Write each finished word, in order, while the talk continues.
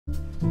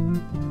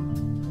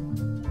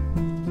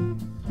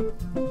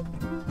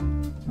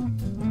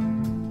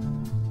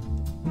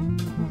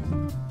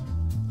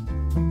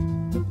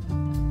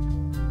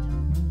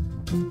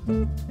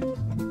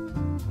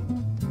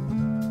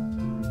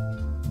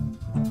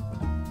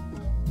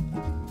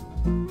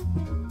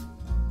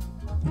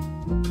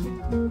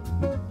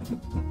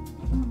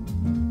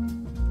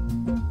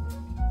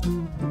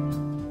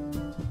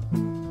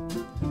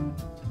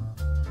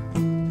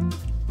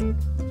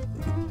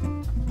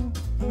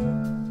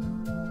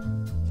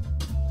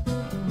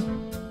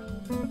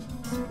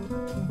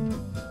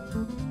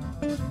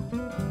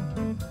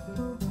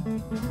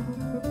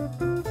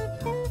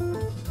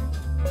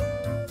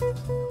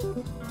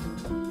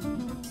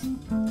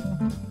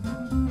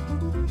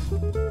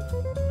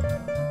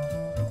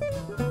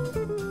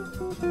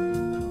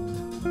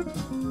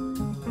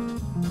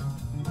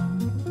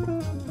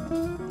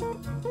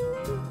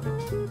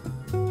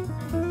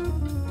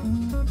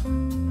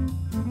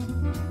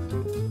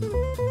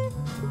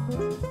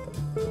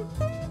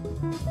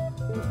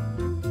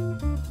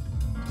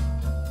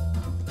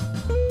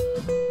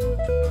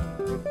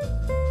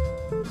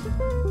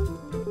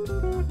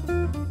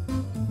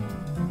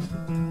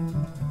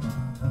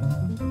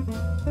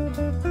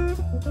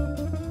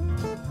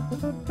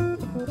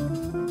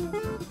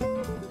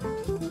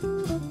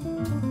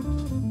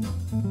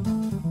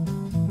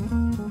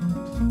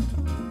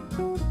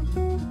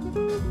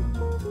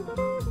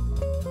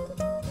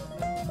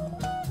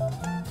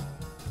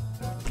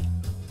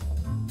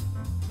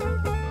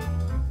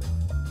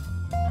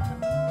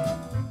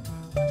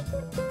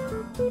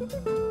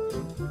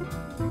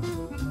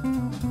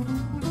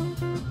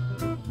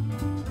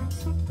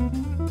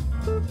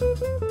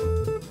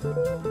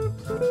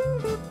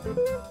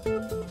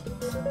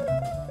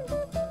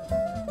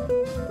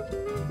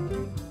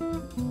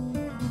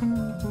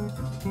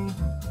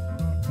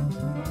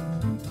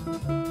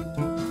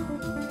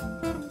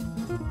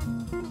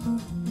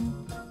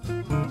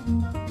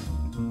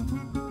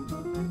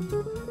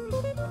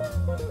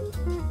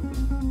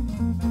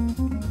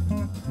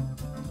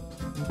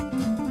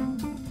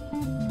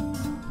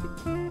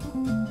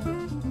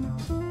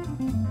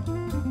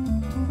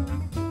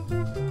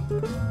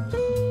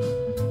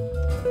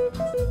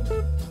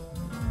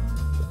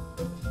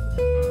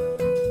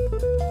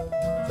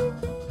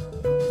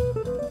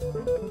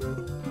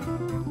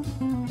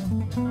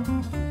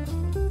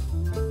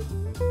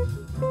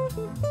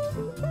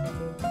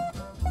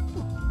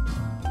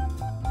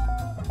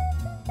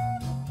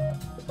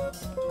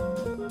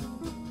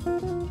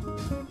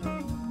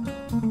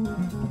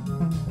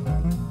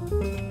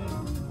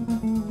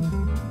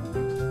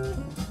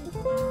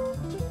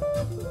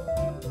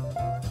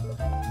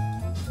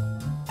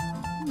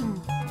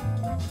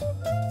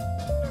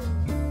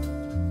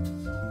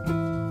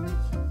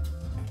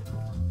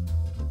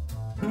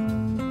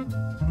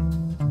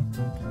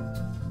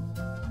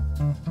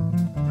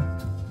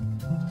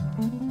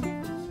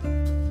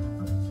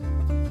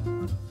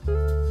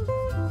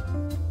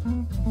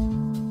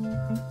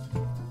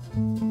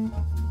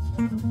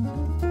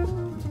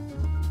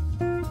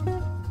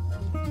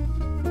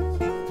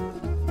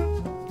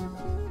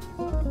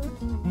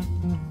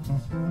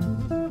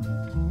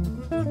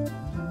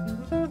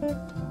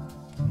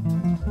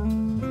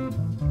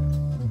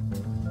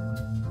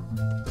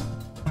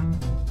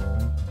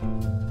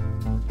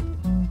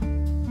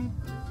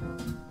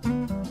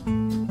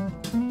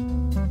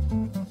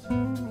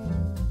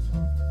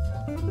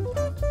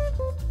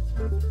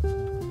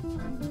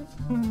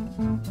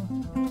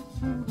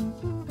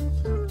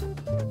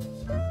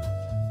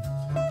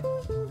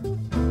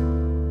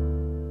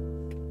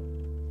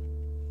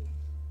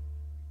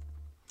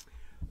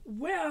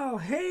Well,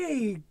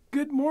 hey,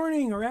 good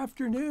morning or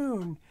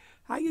afternoon.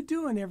 How you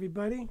doing,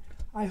 everybody?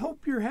 I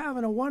hope you're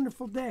having a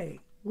wonderful day.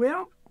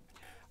 Well,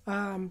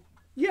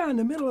 yeah, in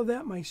the middle of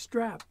that, my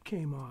strap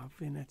came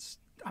off, and it's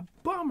a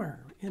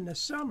bummer in the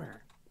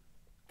summer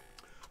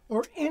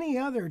or any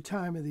other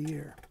time of the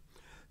year.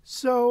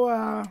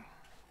 So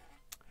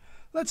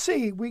let's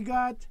see. We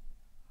got,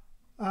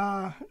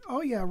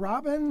 oh yeah,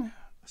 Robin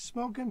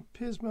Smoking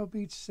Pismo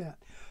Beach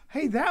set.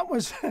 Hey, that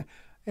was,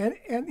 and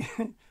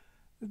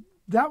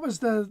that was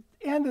the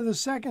end of the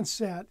second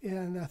set,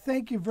 and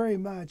thank you very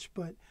much.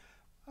 But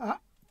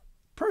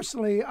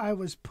personally, I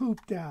was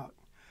pooped out.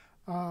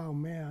 Oh,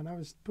 man, I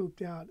was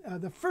pooped out.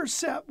 The first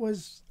set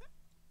was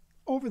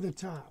over the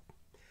top.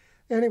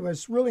 And it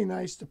was really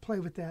nice to play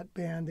with that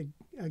band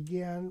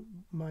again,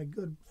 my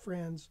good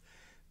friends,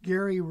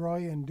 Gary,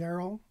 Roy, and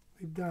Daryl.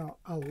 We've done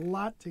a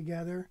lot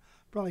together.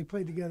 Probably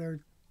played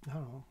together, I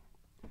don't know,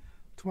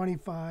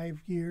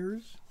 25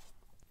 years.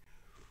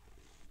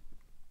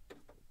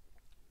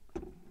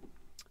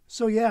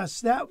 So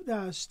yes, that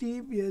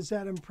Steve, is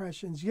that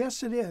Impressions?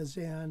 Yes, it is,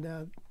 and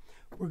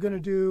we're going to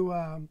do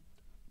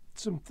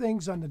some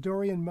things on the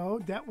Dorian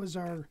mode. That was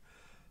our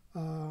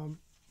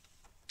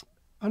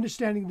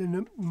understanding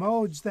the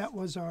modes. That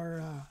was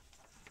our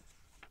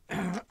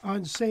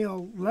on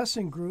sale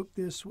lesson group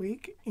this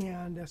week,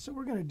 and so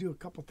we're going to do a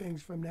couple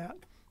things from that.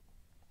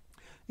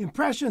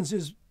 Impressions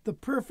is the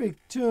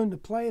perfect tune to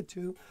play it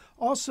to.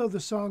 Also, the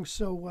song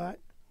 "So What,"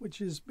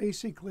 which is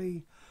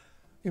basically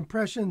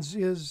impressions,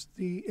 is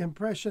the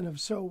impression of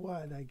 "So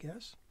What," I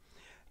guess.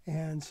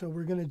 And so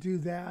we're going to do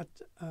that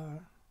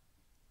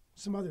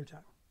some other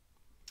time.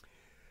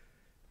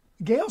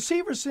 Gail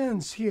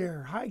Severson's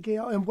here. Hi,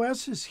 Gail. And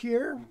Wes is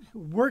here,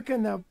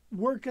 working the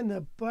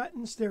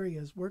buttons. There he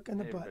is, working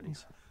the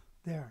buttons.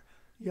 There.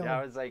 Yeah,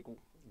 I was like,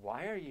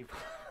 why are you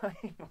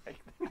playing like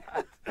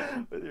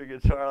that with your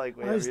guitar? Like,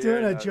 I was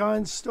doing a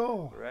John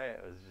Stoll. Right.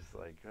 I was just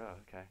like, oh,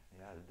 okay.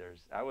 Yeah,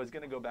 I was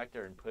going to go back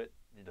there and put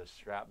the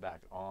strap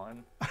back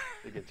on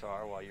the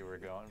guitar while you were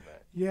going,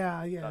 but yeah.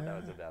 I thought that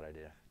was a bad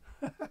idea.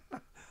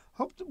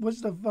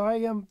 Was the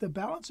volume, the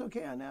balance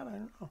okay on that? I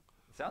don't know.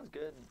 It sounds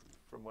good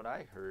from what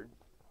I heard.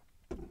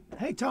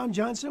 Hey, Tom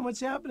Johnson, what's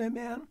happening,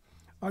 man?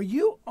 Are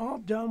you all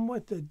done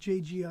with the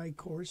JGI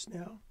course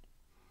now?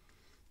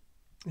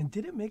 And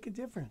did it make a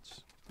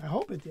difference? I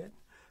hope it did.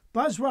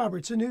 Buzz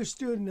Roberts, a new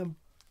student of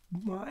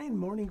mine,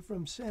 morning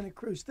from Santa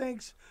Cruz.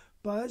 Thanks,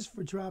 Buzz,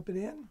 for dropping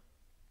in.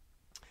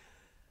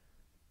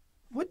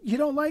 What, you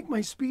don't like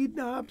my speed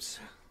knobs?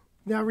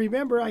 Now,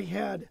 remember,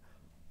 I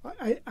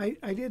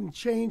didn't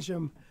change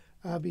them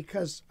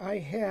because I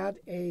had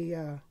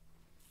a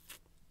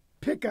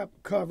pickup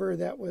cover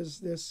that was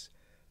this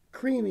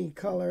creamy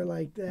color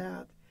like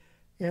that.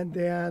 And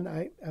then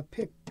a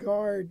pick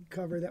guard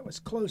cover that was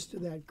close to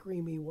that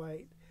creamy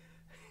white.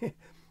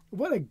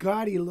 What a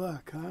gaudy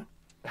look, huh?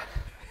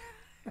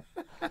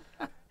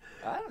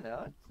 I don't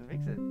know. It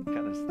makes it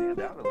kind of stand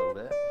out a little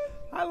bit.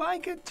 I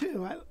like it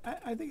too.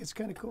 I think it's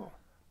kind of cool.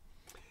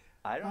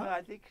 I don't know.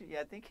 I think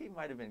he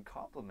might have been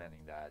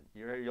complimenting that.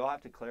 You'll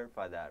have to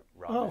clarify that,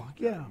 Robin. Oh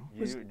yeah.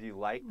 Do you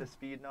like the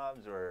speed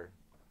knobs or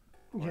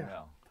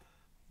no?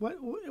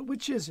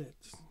 Which is it?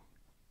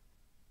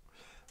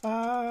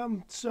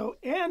 So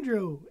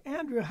Andrew,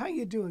 how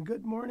you doing?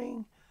 Good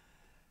morning,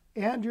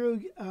 Andrew.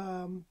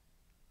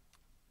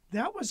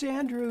 That was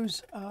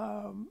Andrew's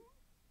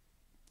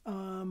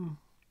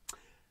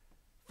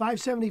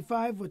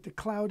 575 with the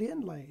cloud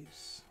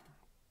inlays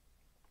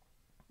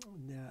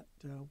that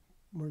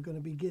we're going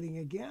to be getting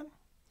again.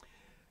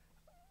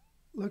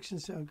 Looks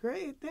and sound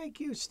great. Thank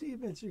you,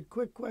 Steve. It's a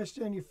quick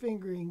question on your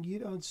fingering. You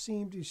don't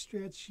seem to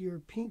stretch your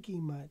pinky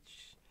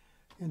much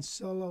and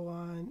solo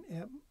on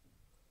at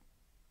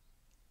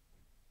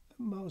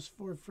most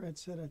 4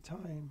 frets at a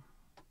time.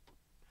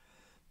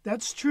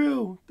 That's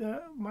true.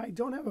 I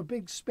don't have a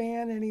big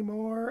span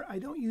anymore. I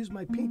don't use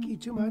my pinky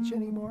too much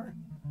anymore.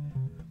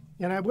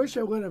 And I wish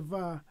I would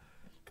have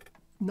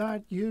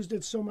not used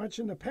it so much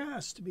in the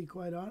past, to be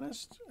quite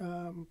honest,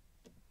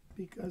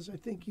 because I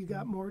think you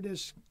got more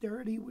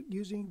dexterity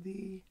using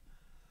the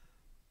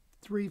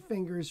 3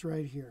 fingers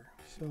right here.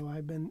 So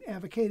I've been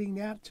advocating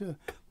that to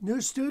new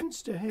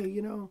students to,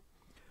 hey,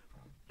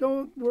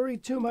 don't worry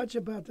too much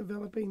about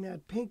developing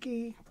that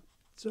pinky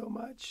so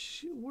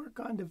much.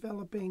 Work on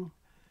developing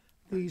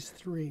these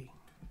 3.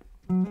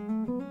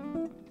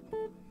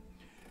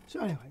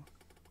 So anyway,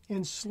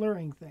 and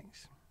slurring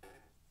things.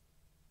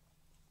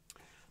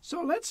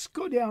 So let's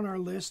go down our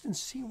list and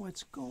see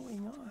what's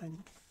going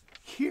on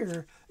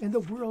here in the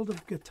world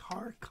of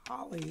Guitar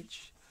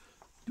College.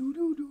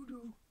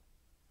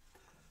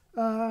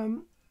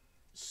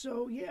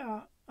 So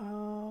yeah.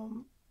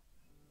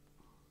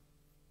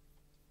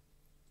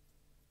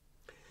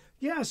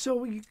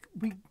 So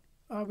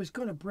I was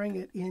going to bring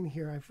it in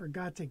here. I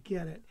forgot to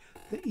get it.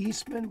 The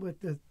Eastman with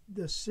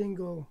the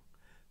single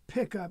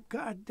pickup.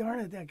 God darn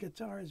it, that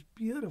guitar is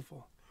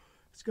beautiful.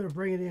 It's going to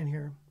bring it in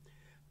here.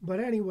 But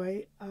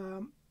anyway,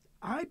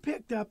 I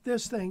picked up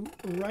this thing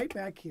right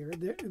back here.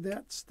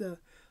 That's the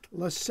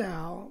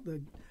LaSalle,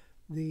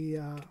 the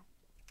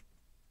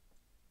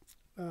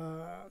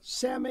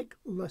Samick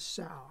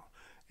LaSalle.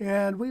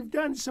 And we've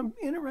done some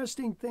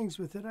interesting things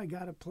with it. I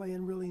got it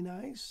playing really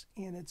nice,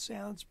 and it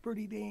sounds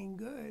pretty dang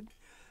good.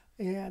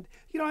 And,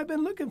 I've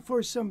been looking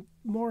for some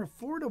more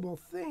affordable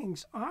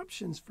things,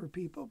 options for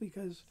people,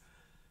 because,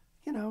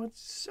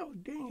 it's so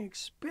dang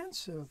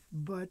expensive.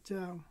 But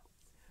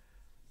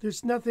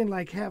there's nothing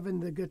like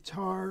having the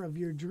guitar of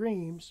your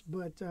dreams.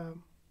 But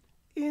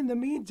in the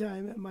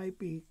meantime, it might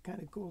be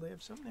kind of cool to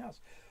have something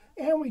else.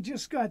 And we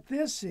just got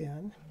this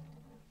in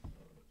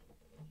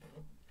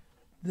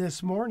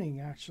this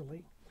morning,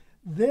 actually.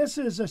 This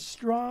is a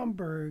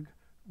Stromberg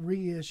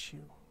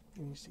reissue.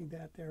 Can you see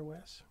that there,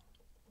 Wes?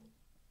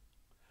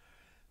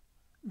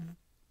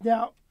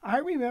 Now, I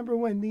remember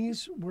when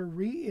these were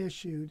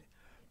reissued,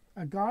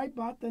 a guy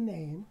bought the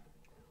name,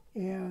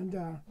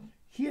 and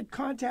he had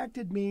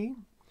contacted me,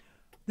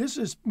 this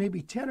is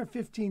maybe 10 or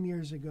 15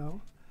 years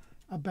ago,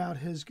 about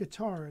his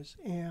guitars.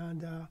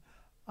 And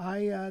I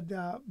had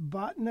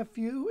bought a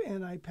few,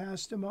 and I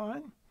passed them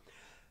on.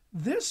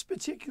 This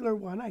particular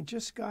one I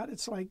just got,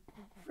 it's like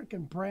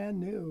freaking brand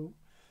new.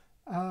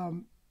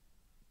 And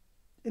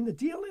the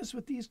deal is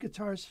with these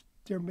guitars,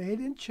 they're made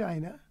in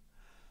China,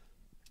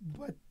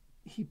 but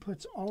he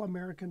puts all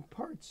American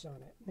parts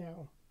on it.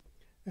 Now,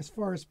 as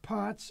far as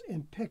pots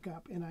and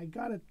pickup, and I'm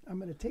going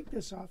to take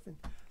this off and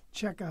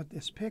check out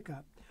this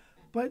pickup.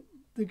 But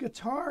the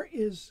guitar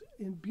is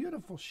in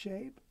beautiful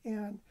shape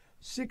and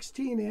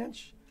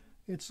 16-inch.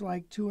 It's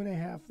like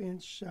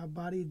 2.5-inch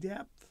body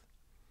depth.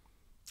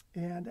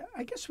 And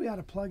I guess we ought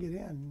to plug it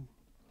in,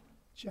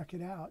 check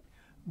it out.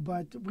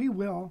 But we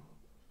will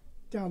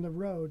down the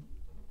road.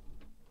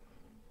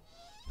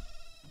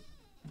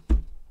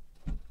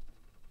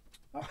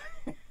 Oh,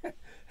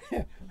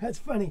 that's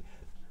funny.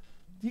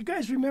 Do you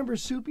guys remember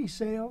Soupy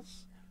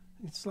Sales?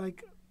 It's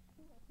like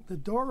the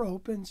door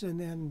opens and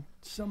then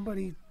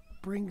somebody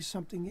brings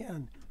something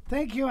in.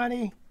 Thank you,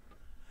 honey.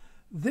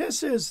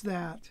 This is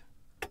that.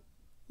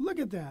 Look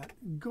at that.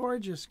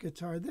 Gorgeous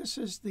guitar. This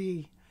is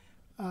the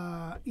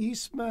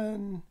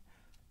Eastman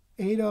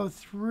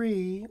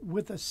 803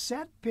 with a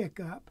set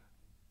pickup.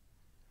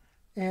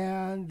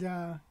 And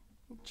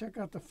check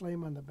out the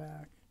flame on the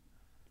back.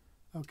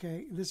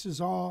 Okay, this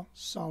is all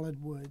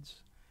solid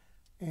woods.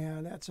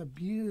 And that's a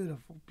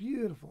beautiful,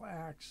 beautiful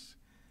axe.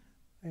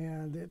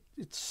 And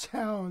it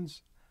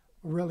sounds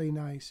really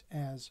nice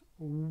as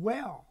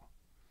well.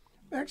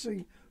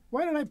 Actually,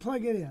 why don't I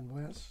plug it in,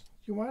 Wes?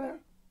 You want to?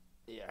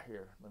 Yeah,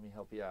 here. Let me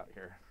help you out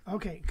here.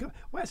 Okay, go.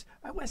 Wes,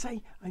 I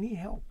need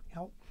help.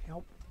 Help.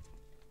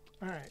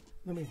 All right,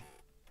 let me.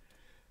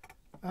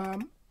 I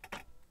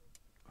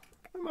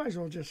might as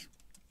well just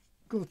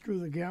go through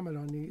the gamut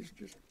on these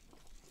just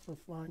for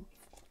fun.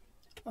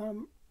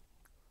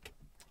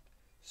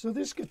 So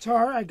this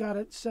guitar, I got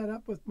it set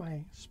up with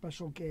my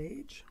special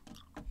gauge.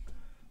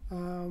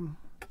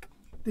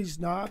 These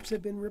knobs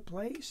have been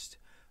replaced.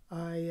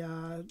 I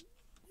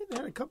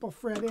had a couple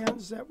fret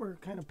ends that were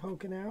kind of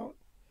poking out.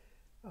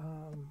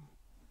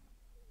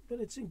 But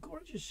it's in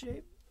gorgeous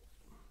shape.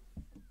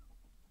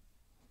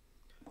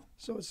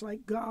 So it's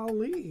like,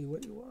 golly,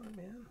 what do you want,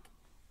 man?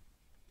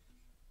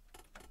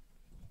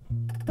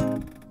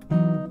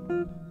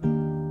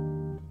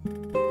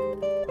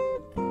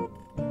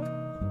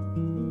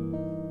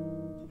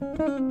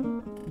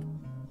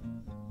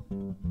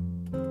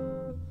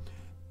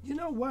 You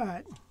know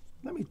what?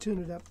 Let me tune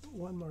it up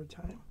one more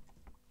time.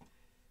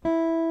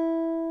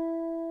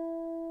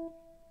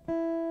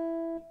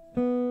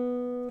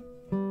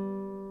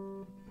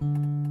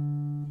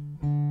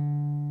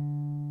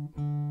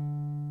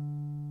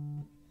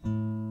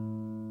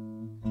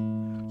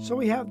 So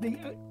we have the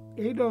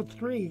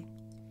 803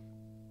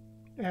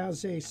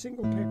 as a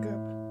single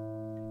pickup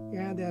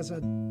and as a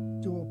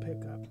dual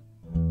pickup.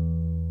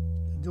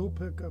 The dual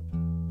pickup,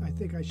 I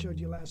think I showed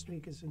you last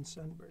week, is in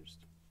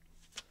Sunburst.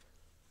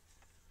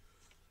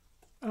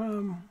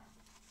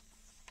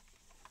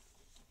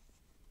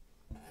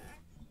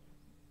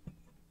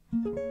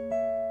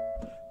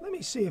 Let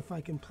me see if I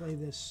can play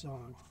this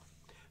song.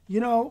 You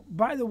know,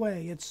 by the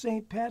way, it's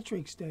St.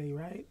 Patrick's Day,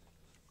 right?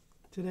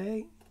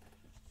 Today.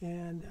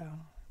 And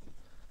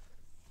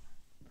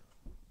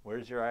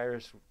where's your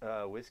Irish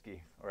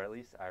whiskey, or at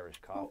least Irish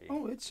coffee?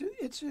 Oh, it's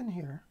in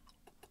here.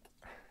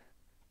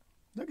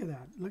 Look at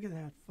that. Look at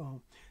that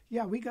foam.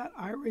 Yeah, we got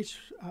Irish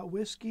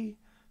whiskey,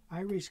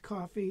 Irish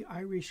coffee,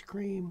 Irish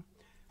cream.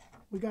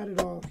 We got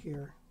it all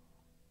here.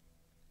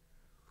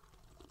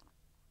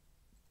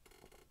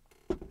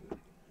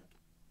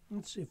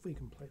 Let's see if we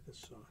can play this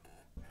song.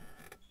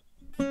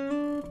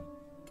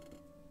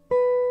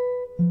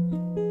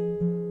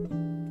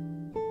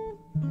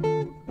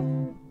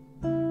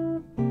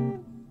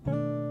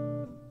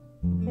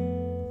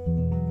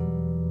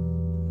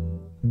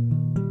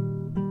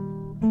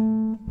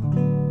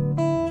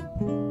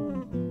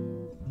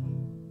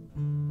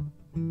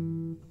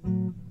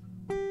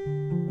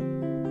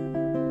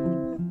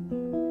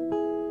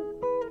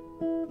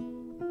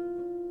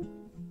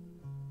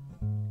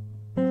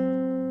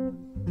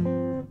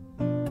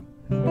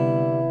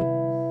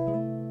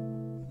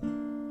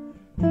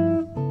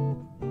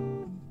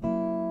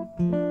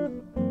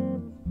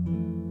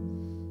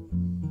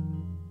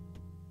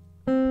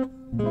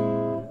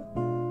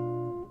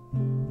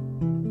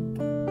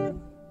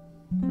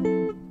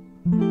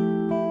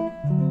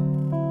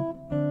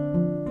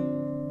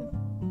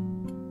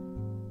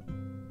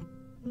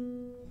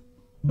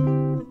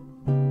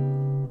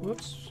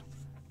 Whoops,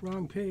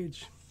 wrong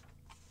page.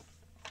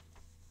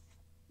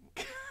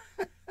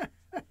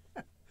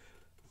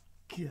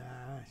 Gosh.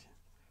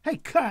 Hey,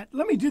 cut.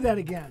 Let me do that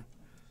again.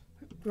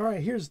 All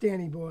right, here's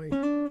Danny Boy.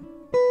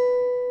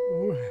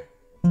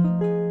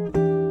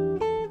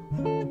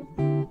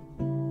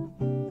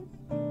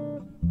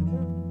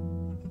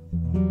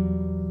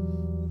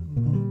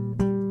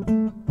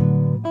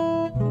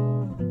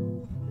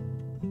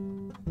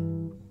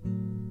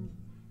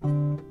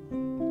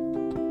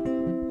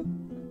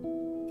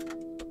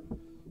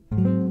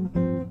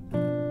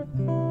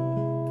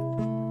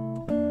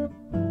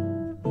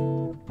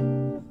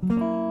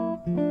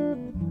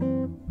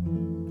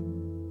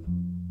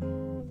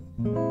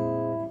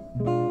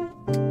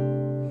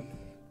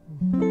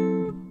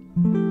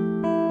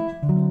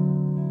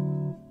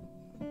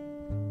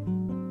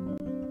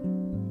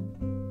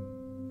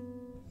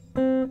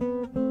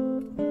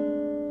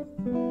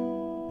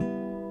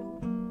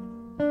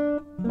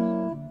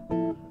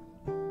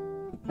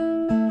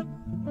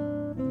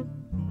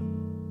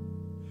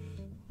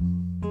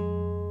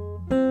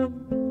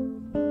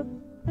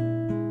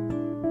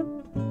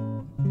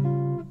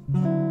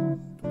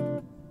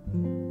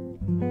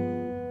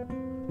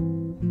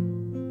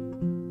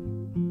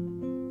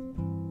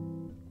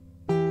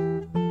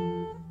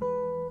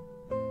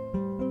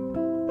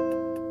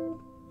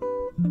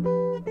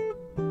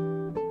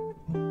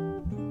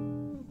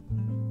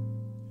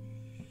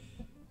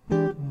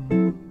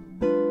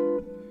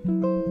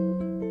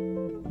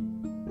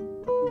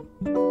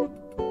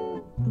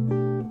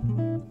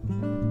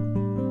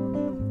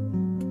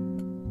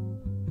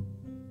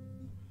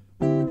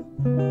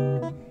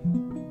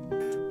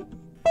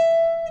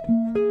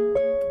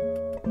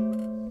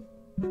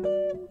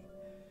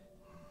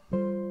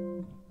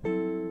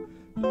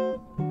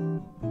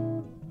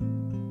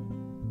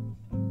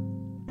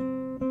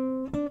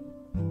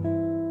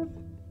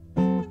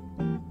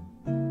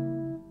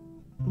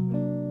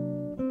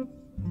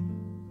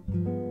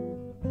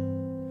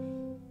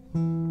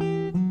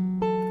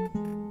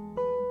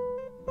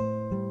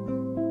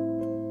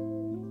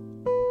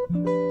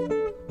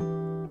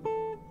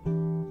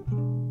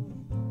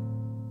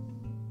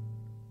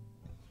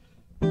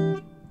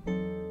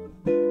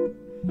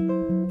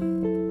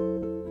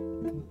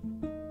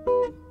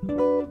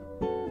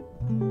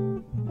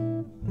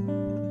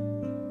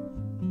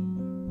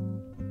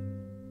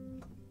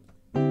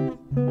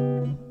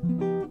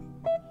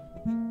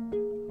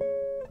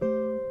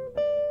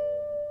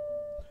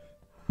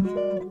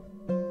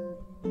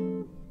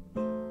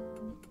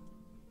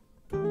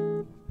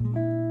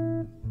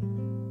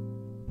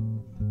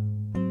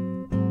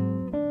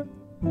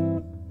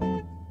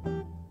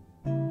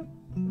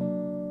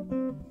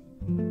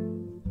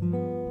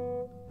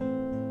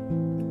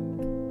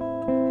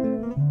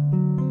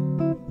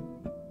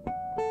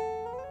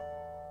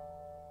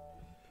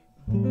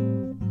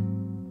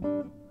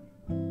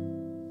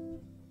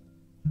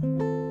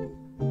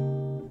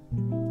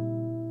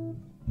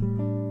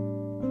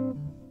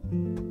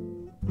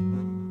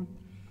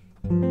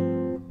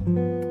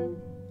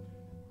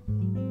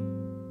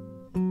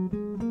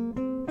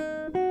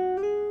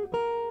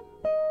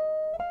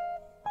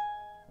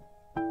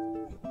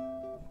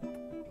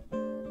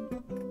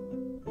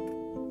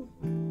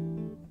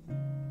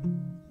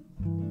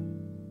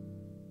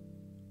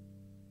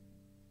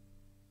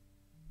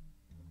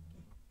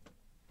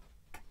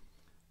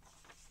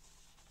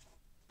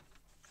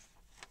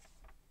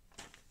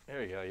 There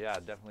we go. Yeah,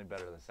 definitely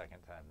better the second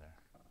time there.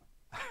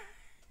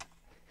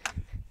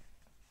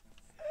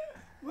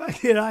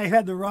 Look at, I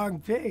had the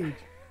wrong page.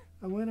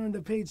 I went on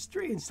to page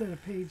 3 instead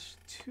of page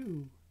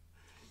 2.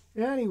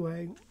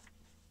 Anyway,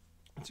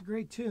 it's a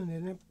great tune,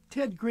 and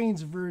Ted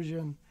Green's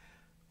version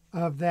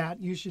of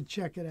that, you should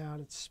check it out.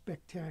 It's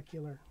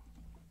spectacular.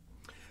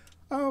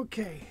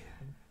 Okay.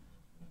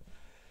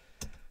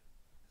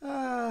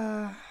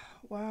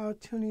 Wow,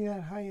 tuning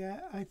that high,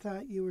 I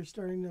thought you were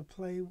starting to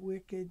play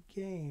Wicked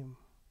Game.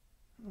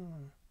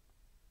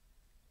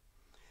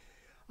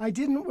 I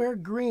didn't wear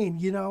green.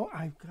 You know,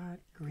 I've got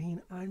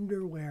green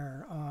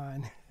underwear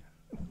on.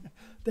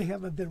 They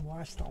haven't been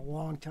washed in a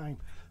long time.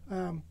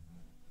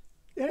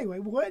 Anyway,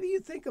 what do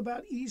you think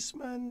about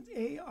Eastman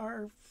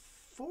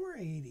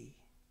AR-480?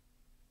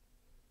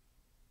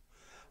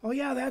 Oh,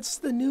 yeah, that's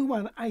the new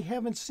one. I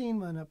haven't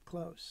seen one up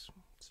close,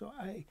 so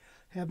I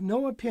have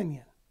no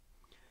opinion.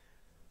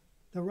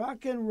 The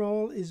rock and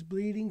roll is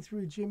bleeding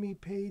through Jimmy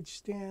Page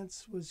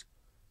stance was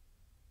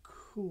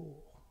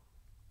cool.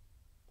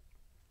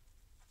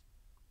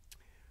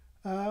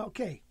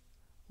 Okay,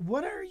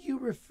 what are you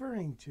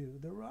referring to?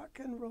 The rock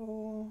and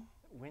roll?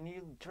 When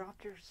you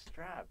dropped your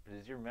strap,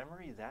 is your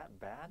memory that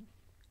bad?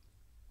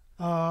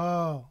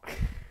 Oh.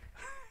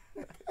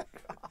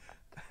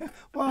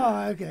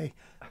 Well, okay.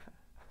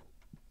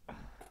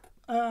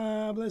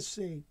 Let's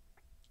see.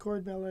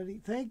 Chord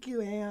melody. Thank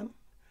you, Ann.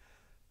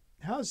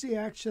 How's the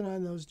action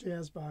on those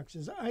jazz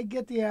boxes? I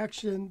get the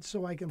action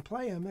so I can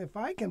play them. If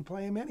I can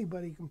play them,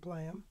 anybody can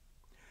play them.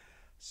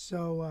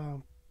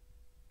 So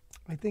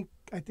I think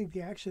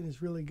the action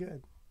is really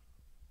good.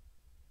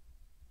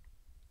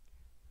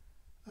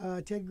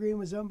 Ted Green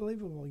was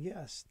unbelievable.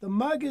 Yes, the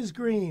mug is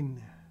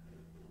green.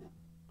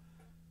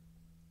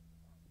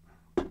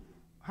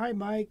 Hi,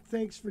 Mike.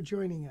 Thanks for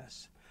joining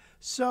us.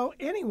 So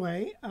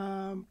anyway,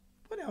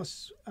 what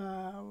else?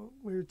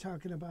 We were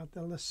talking about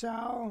the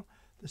LaSalle,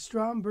 the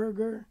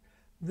Stromberger,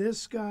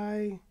 this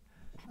guy.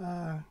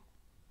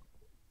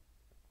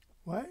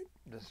 What?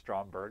 The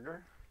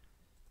Stromberger?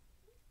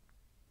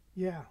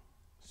 Yeah,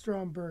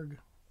 Stromberger.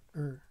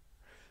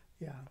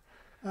 Yeah.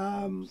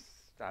 I'm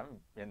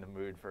in the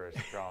mood for a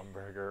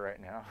Stromberger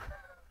right now.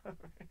 I'm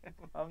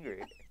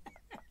hungry.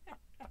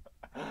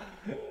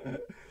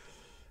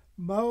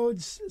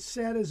 Modes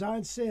set is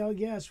on sale.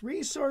 Yes.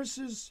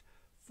 Resources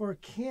for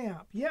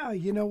camp. Yeah,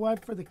 you know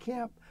what? For the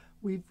camp,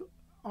 we've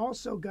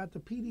also got the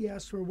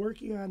PDFs. We're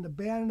working on the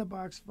Band in the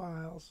Box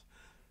files.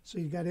 So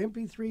you've got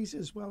MP3s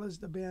as well as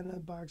the Band in the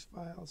Box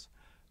files.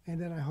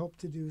 And then I hope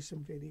to do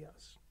some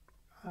videos.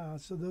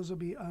 So those will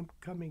be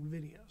upcoming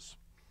videos.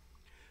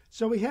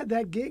 So we had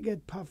that gig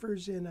at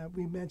Puffers, and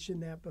we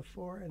mentioned that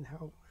before and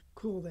how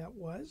cool that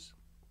was.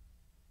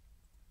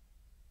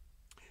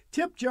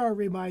 Tip jar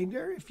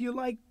reminder, if you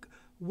like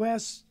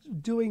Wes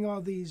doing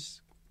all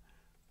these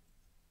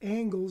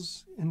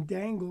angles and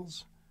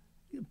dangles,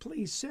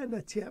 please send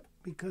a tip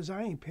because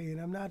I ain't paying.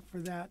 I'm not for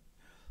that.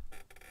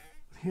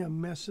 Him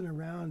messing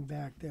around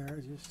back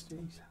there. Just So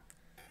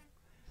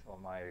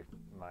my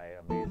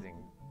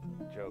amazing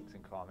jokes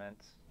and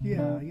comments.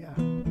 Yeah.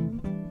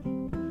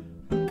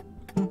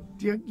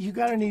 You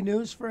got any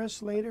news for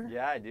us later?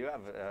 Yeah, I do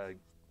have a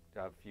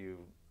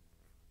few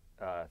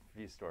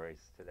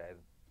stories today.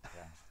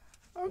 Yeah.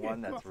 Okay,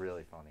 one that's cool.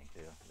 really funny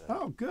too.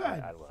 Oh, good.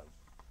 I love.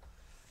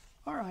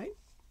 All right.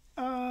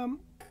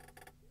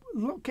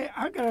 Okay,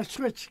 I gotta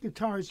switch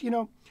guitars. You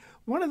know,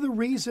 one of the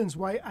reasons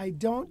why I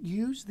don't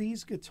use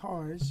these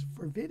guitars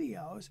for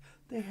videos,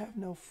 they have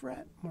no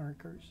fret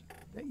markers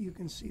that you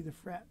can see the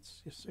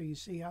frets, just so you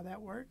see how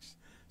that works.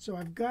 So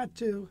I've got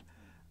to.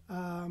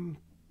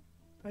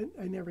 I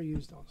never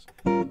use those.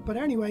 But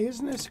anyway,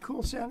 isn't this a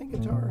cool sounding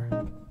guitar?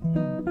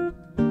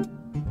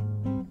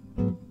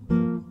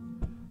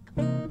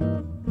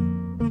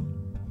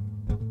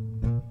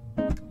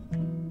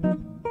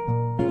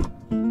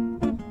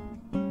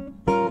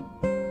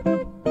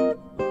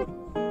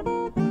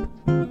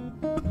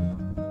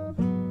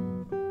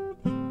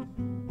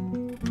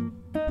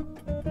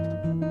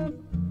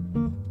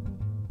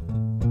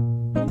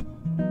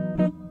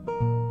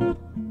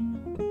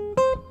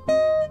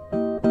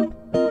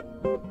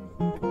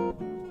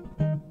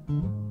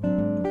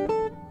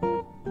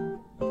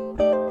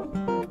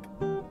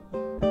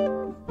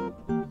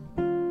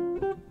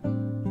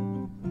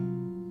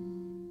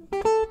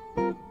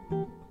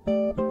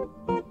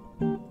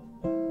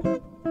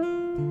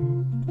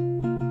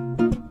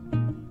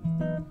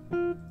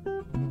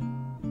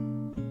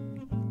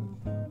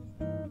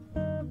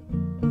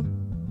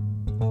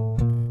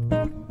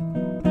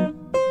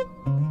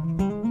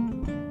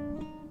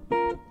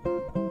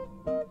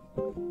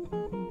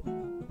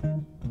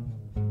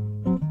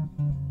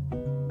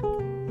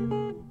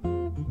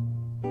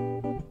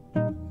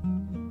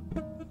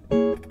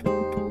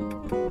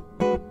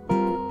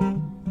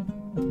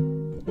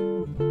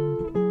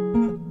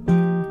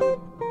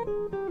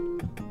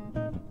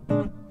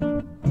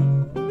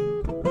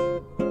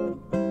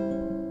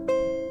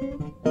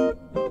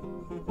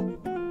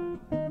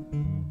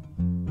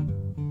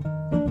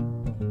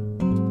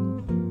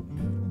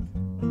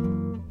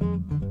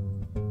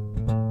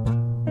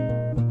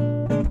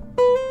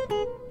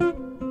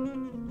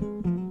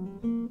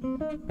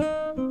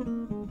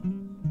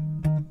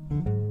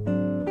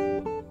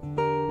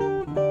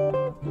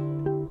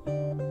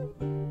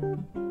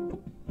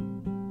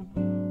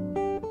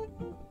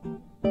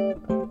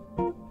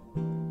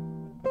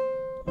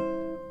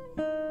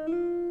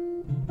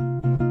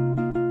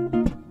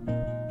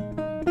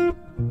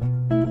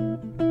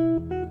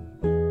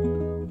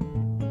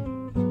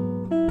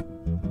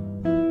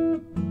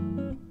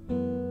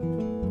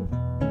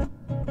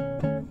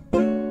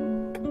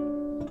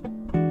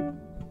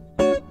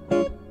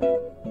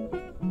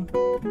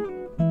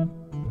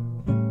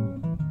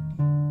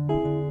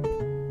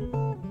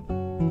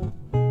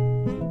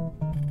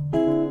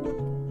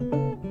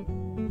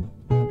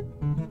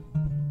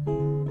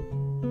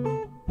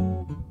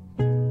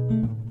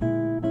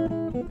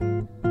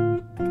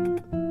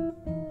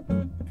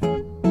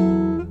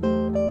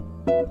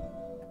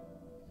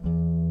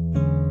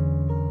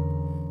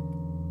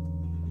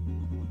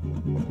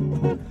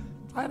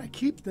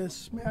 keep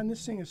this. Man,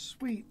 this thing is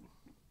sweet.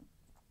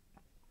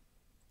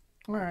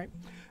 All right.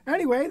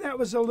 Anyway, that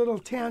was a little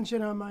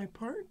tangent on my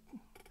part.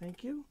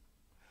 Thank you.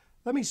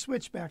 Let me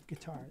switch back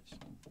guitars.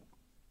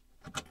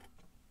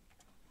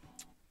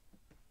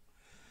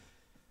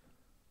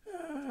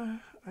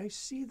 I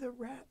see the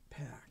Rat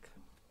Pack.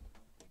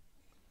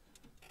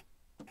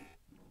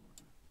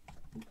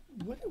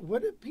 What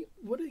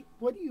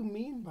do you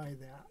mean by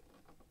that?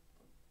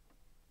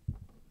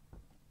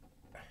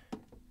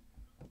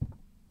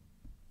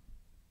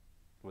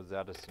 Was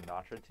that a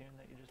Sinatra tune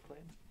that you just played?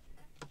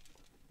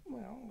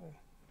 Well,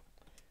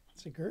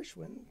 it's a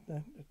Gershwin.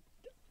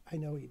 I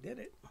know he did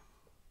it.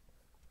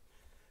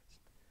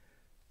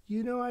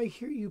 You know, I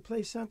hear you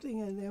play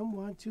something and then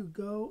want to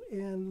go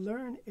and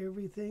learn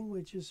everything,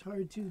 which is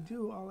hard to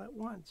do all at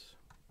once.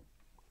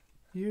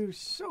 You're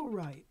so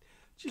right.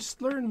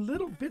 Just learn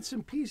little bits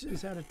and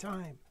pieces at a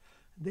time.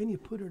 Then you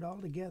put it all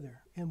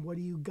together. And what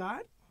do you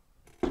got?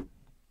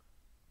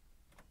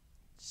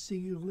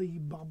 Seely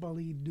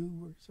bobbly doo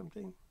or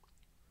something.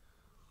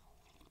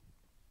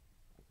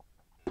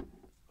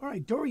 All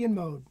right, Dorian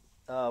mode.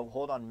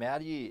 Hold on.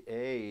 Maddie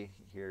A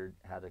here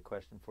had a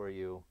question for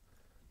you.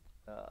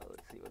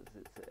 Let's see, what does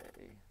it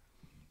say?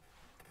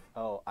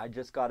 Oh, I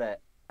just got a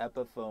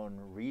Epiphone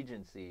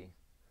Regency.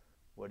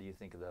 What do you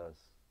think of those?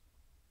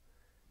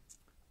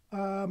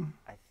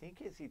 I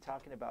think, is he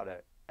talking about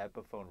a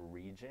Epiphone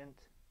Regent?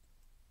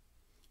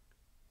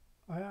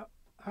 I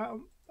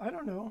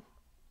don't know.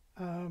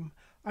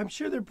 I'm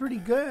sure they're pretty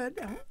good.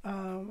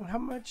 How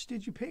much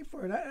did you pay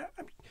for it?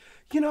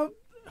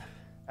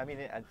 I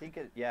mean, I think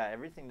yeah,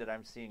 everything that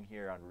I'm seeing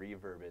here on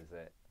Reverb is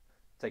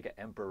it's like an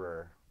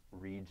Emperor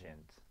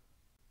Regent.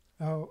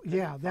 Oh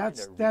yeah,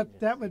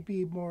 that would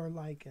be more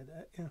like it.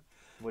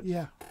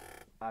 Yeah.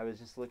 I was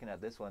just looking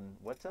at this one.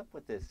 What's up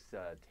with this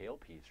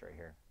tailpiece right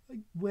here?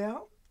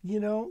 Well,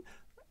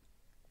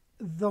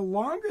 the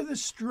longer the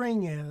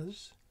string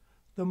is,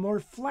 the more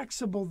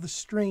flexible the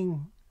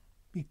string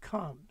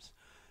becomes.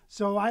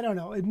 So I don't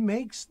know. It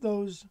makes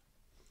those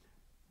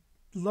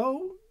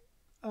low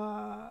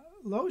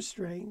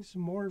strings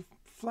more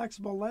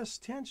flexible, less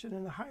tension,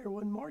 and the higher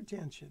one more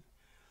tension.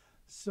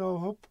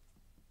 So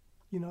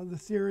the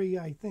theory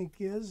I think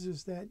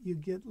is that you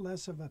get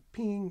less of a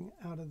ping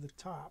out of the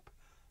top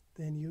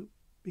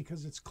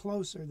because it's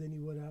closer than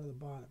you would out of the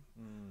bottom.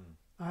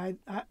 I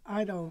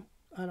don't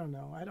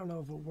know. I don't know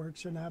if it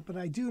works or not, but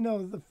I do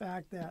know the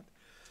fact that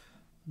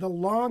the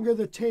longer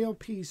the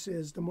tailpiece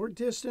is, the more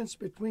distance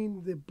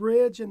between the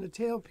bridge and the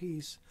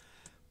tailpiece,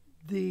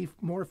 the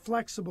more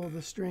flexible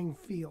the string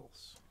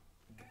feels.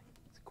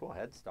 It's a cool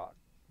headstock.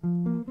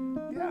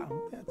 Yeah,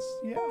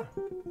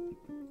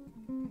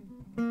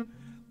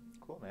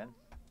 Cool, man.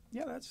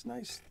 Yeah, that's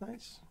nice.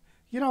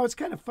 It's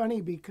kind of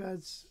funny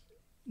because,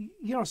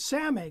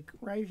 Samick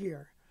right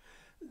here,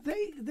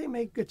 they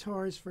make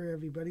guitars for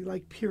everybody,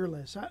 like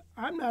Peerless.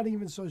 I'm not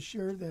even so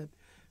sure that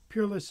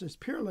Peerless is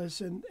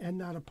Peerless and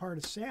not a part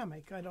of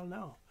Samick. I don't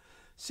know.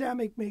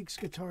 Samick makes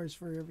guitars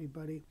for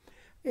everybody.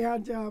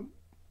 And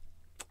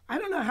I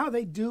don't know how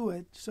they do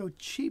it so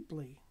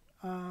cheaply.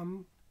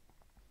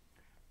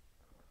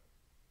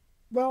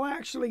 Well,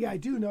 actually, I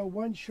do know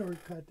one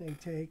shortcut they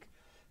take,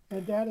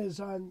 and that is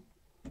on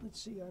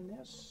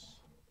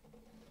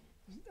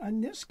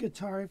this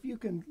guitar, if you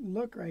can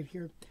look right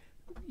here,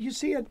 you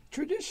see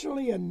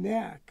traditionally a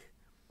neck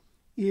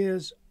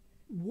is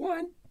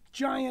one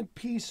giant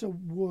piece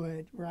of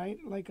wood, right?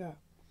 Like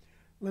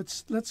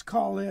let's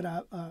call it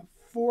a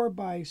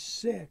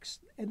 4x6,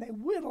 and they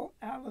whittle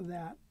out of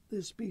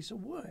this piece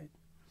of wood.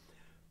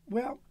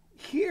 Well,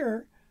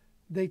 here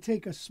they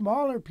take a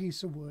smaller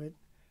piece of wood,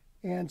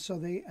 and so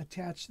they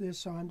attach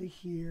this onto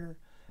here,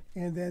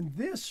 and then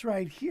this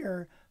right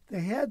here, the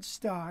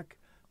headstock,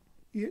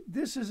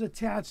 this is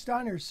attached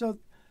on here. So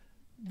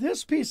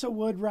this piece of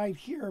wood right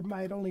here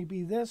might only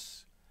be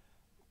this,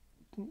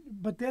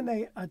 but then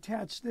they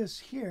attach this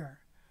here.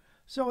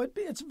 So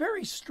it's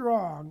very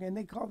strong, and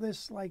they call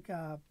this like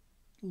a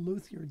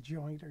luthier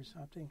joint or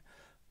something.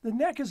 The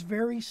neck is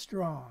very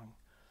strong,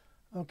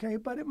 okay,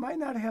 but it might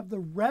not have the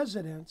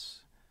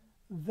resonance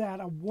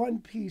that a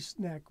one-piece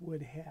neck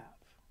would have.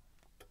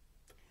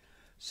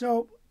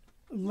 So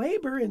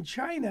labor in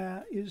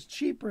China is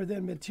cheaper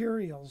than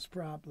materials,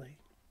 probably.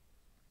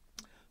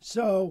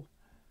 So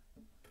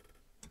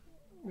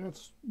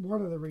that's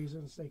one of the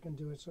reasons they can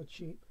do it so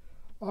cheap.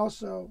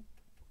 Also,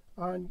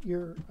 on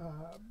your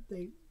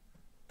they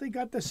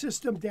got the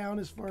system down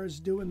as far as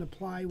doing the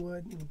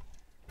plywood, and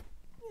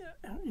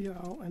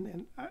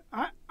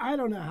I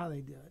don't know how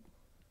they do it,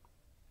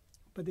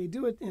 but they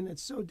do it, and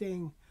it's so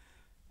dang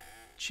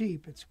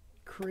cheap. It's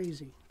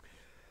crazy.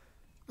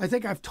 I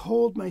think I've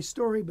told my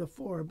story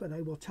before, but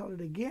I will tell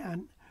it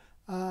again.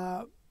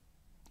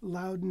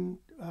 Loudon,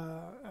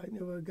 I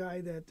knew a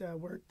guy that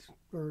worked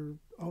or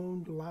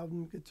owned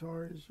Loudon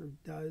guitars, or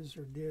does,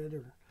 or did,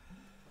 or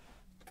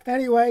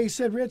anyway, he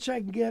said, Rich,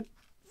 I can get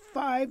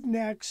 5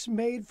 necks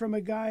made from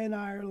a guy in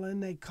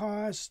Ireland. They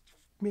cost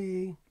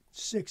me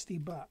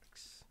 $60.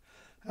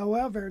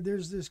 However,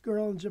 there's this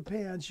girl in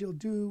Japan. She'll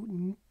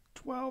do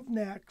 12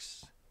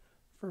 necks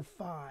for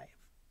 $5.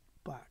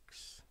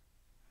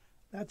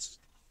 That's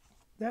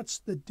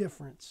the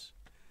difference.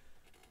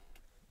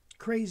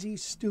 Crazy,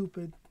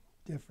 stupid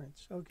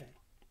difference. Okay.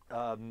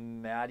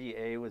 Maddie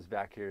A was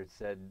back here,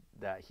 said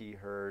that he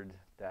heard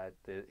that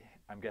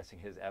I'm guessing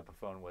his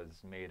Epiphone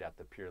was made at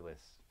the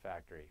Peerless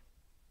factory.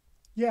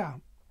 Yeah.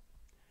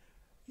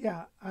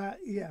 Yeah.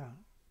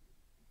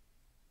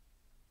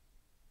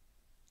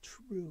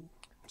 True.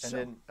 And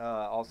then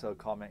also a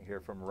comment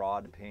here from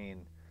Rod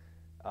Payne.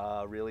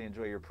 Really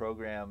enjoy your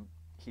program.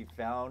 He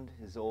found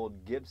his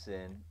old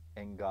Gibson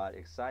and got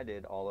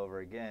excited all over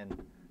again.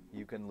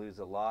 You can lose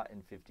a lot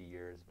in 50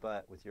 years,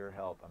 but with your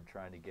help, I'm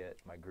trying to get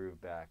my groove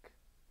back.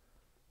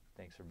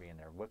 Thanks for being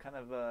there. What kind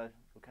of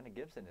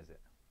Gibson is it?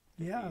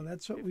 50, yeah,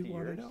 that's what we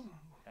want to know.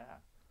 Yeah,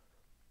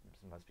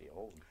 this must be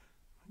old.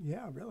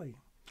 Yeah, really.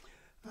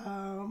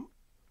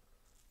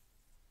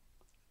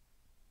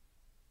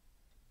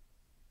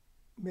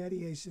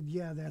 Maddie A said,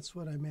 yeah, that's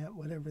what I meant,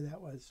 whatever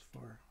that was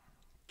for.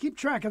 Keep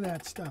track of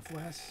that stuff,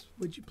 Wes,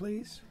 would you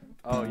please?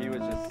 Oh, he was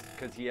just,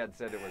 because he had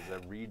said it was a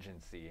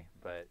regency,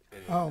 but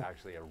it was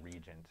actually a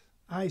regent.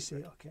 I see,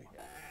 okay.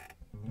 Yeah.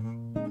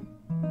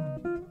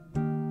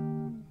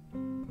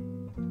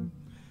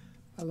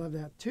 I love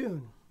that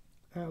tune.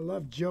 I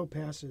love Joe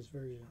Pass's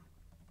version.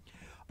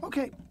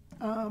 Okay,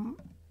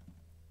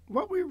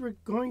 what we were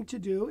going to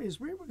do is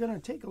we were going to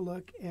take a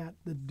look at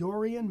the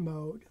Dorian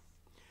mode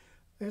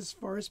as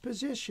far as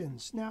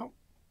positions. Now,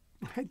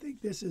 I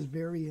think this is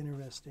very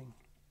interesting.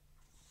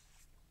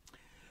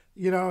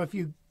 You know,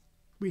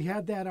 we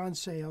had that on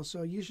sale,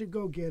 so you should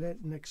go get it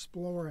and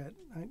explore it.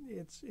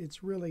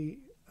 It's really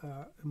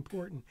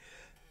important.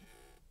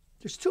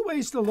 There's two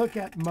ways to look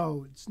at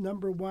modes.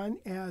 Number one,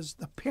 as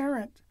the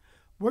parent,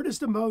 where does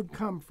the mode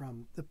come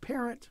from? The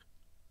parent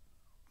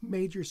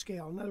major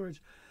scale. In other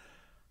words,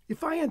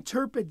 if I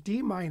interpret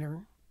D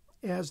minor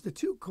as the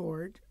 2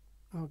 chord,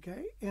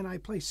 okay, and I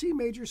play C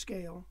major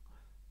scale,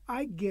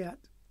 I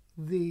get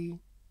the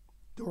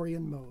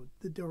Dorian mode,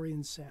 the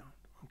Dorian sound,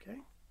 okay?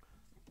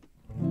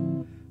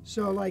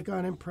 So like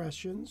on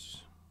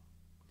Impressions,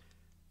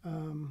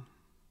 you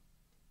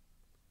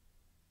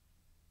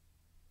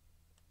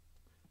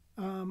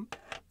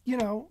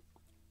know,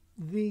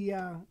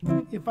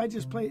 if I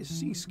just play a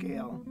C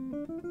scale,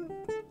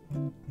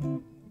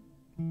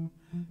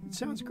 it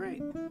sounds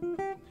great.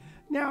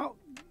 Now,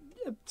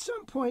 at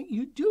some point,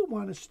 you do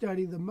want to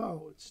study the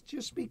modes,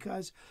 just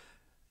because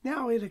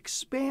now it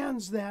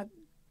expands that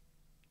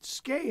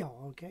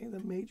scale, okay, the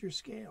major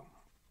scale.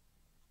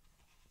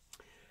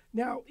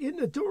 Now, in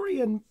the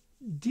Dorian,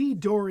 D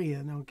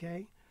Dorian,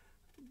 okay,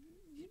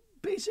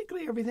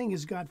 basically everything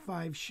has got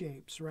 5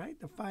 shapes, right?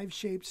 The 5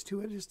 shapes to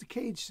it is the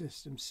cage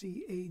system,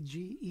 C, A,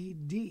 G, E,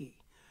 D,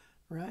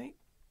 right?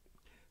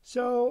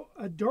 So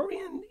a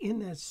Dorian in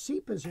the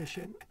C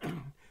position,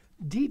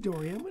 D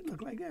Dorian would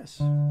look like this.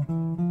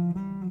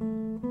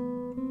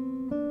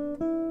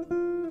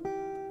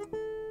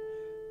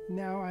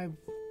 Now I'm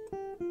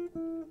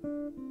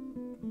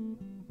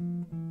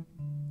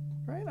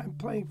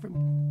playing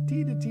from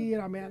D to D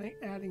and I'm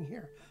adding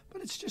here.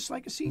 But it's just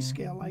like a C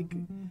scale, like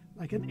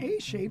an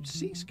A-shaped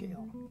C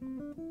scale.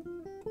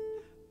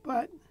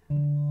 But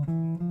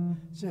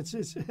since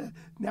it's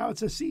now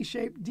it's a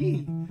C-shaped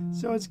D,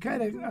 so it's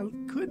kind of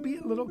could be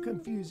a little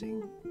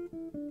confusing.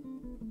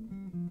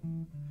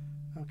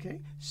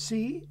 Okay,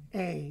 C,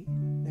 A,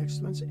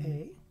 next one's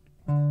A.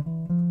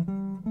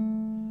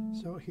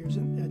 So here's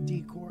a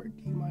D chord,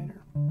 D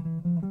minor.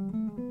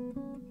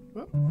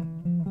 Whoop.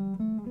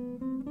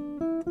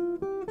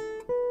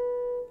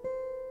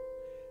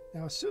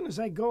 Now as soon as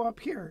I go up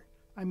here,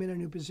 I'm in a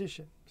new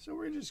position. So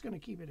we're just going to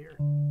keep it here.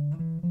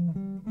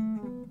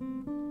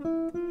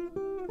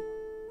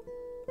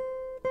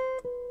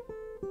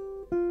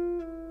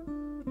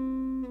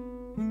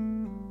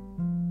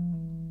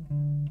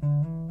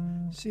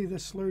 See the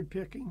slurred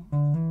picking?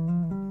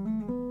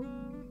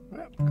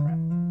 Well, crap.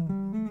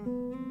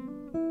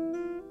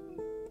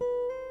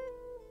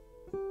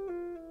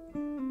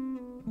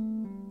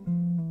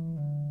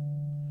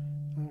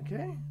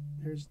 Okay,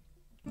 there's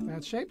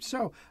that shape.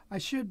 So I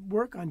should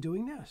work on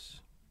doing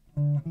this.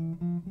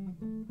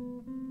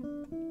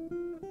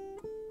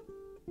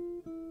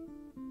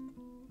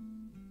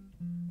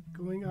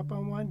 Going up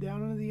on one,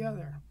 down on the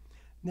other.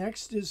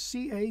 Next is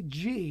C, A,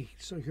 G.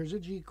 So here's a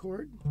G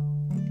chord.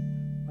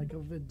 Like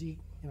of a D,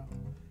 you know,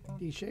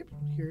 D shape.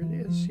 Here it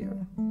is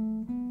here.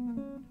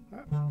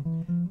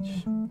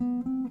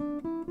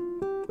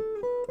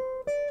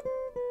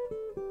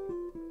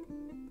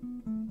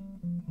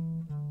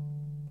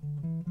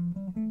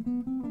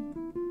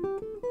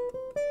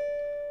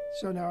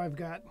 So now I've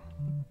got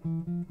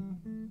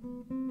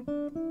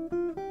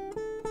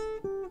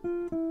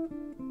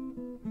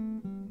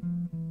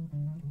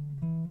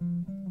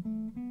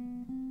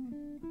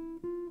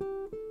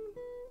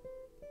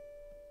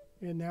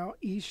and now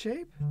E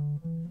shape.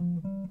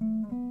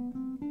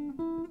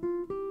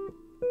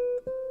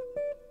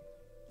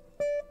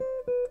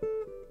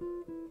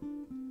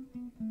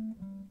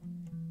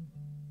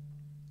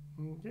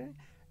 Okay,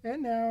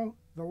 and now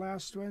the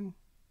last one,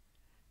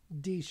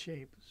 D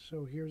shape.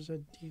 So here's a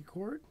D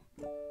chord.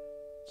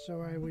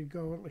 So I would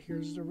go,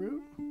 here's the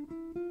root.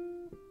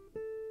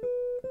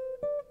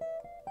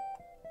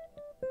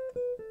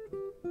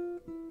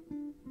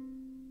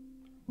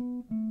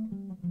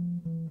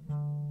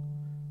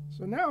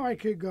 So now I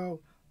could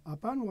go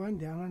up on one,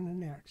 down on the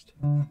next.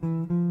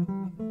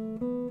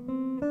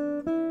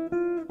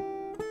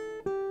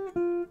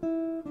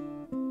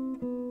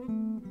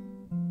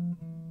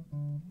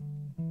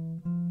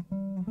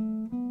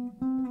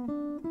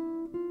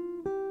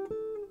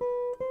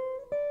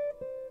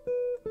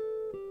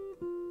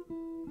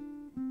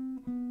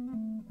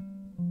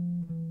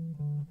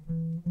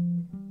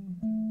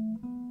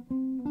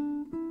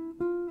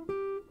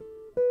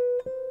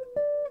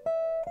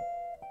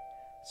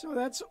 So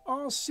that's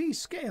all C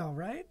scale,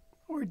 right?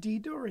 Or D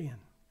Dorian.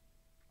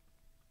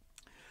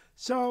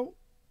 So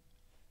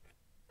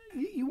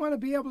you want to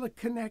be able to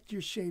connect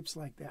your shapes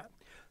like that.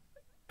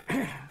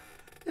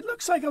 It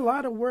looks like a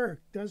lot of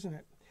work, doesn't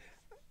it?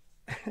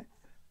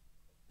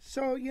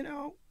 So, you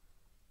know,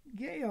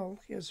 Gail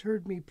has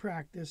heard me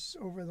practice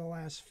over the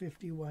last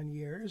 51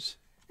 years.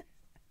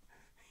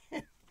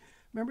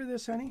 Remember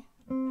this, honey?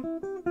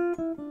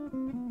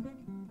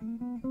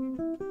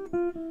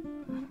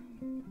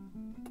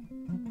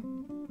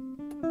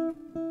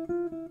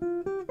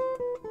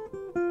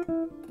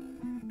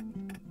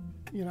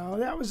 You know,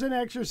 that was an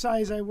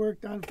exercise I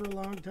worked on for a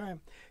long time.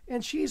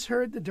 And she's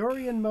heard the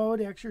Dorian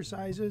mode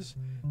exercises.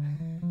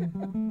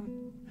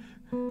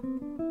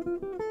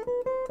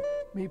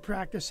 Me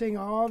practicing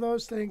all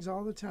those things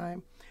all the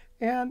time.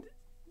 And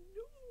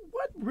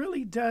what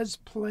really does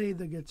play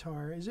the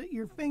guitar? Is it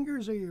your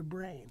fingers or your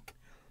brain?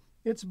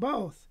 It's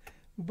both.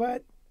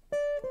 But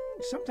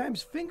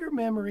sometimes finger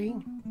memory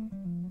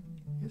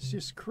is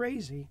just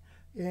crazy.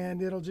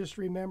 And it'll just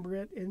remember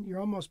it, and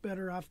you're almost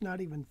better off not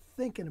even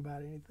thinking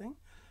about anything.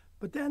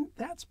 But then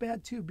that's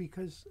bad too,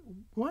 because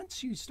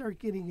once you start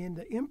getting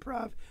into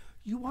improv,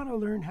 you want to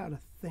learn how to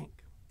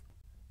think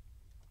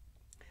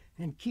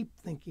and keep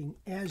thinking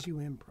as you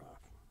improv.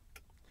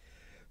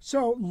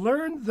 So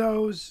learn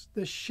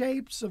the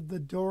shapes of the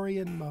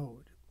Dorian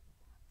mode,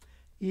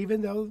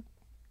 even though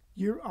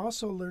you're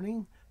also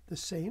learning the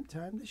same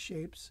time the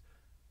shapes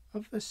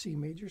of the C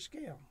major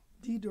scale.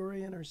 D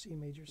Dorian or C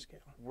major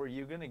scale. Were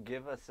you going to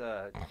give us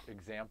an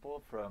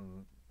example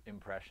from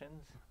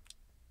Impressions?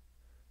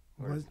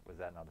 Or was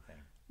that not a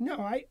thing? No,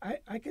 I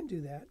can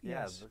do that.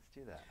 Yeah, yes. let's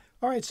do that.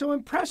 All right, so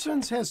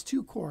Impressions has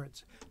two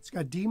chords. It's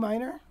got D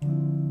minor,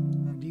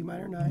 D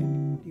minor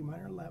 9, D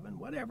minor 11,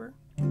 whatever.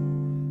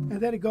 And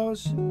then it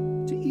goes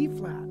to E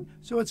flat.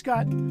 So it's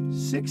got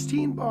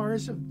 16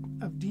 bars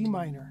of D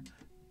minor.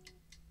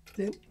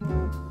 Then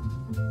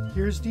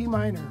here's D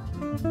minor.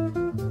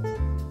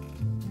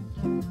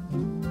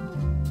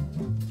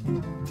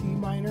 D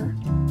minor.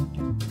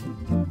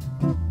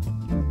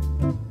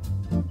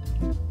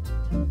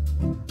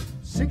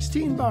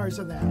 "16 bars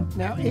of that.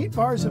 Now 8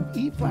 bars of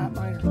E flat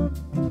minor.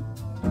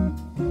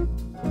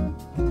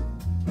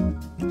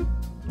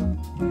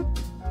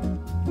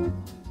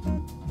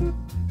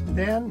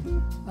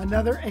 Then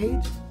another 8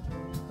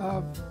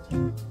 of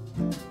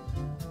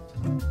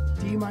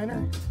D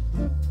minor.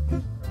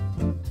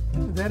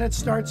 Then it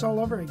starts all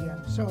over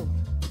again. So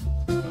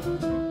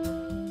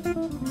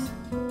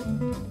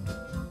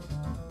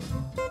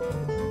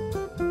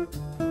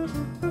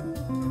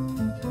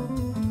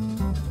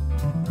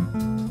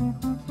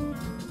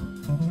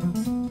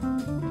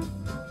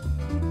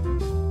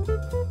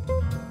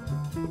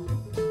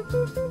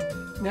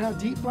now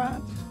D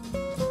flat,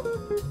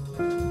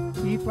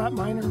 E flat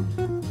minor,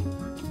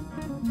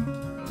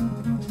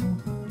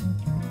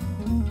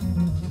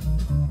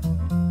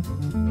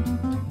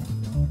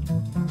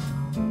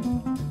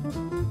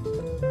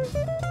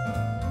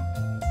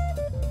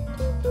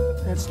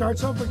 and it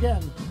starts over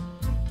again.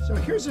 So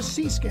here's a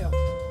C scale.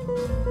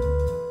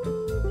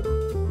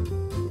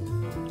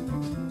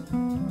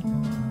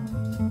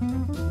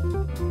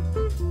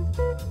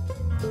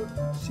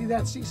 See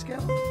that C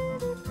scale?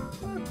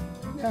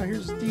 Now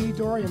here's D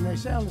Dorian, they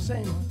sound the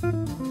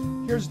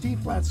same. Here's D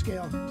flat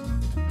scale.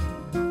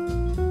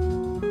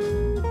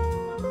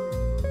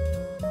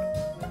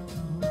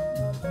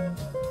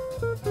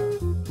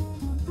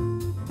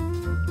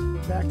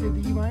 Back to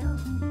D minor.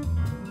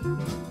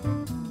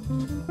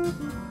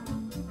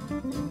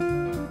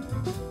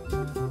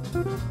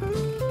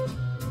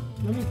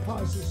 Let me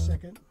pause this a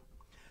second.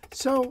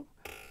 So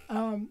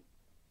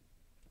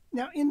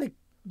now in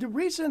the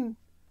reason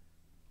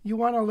you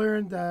want to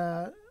learn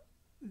the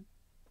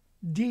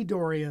D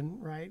Dorian,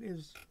 right,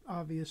 is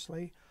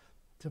obviously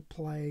to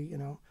play, you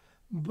know.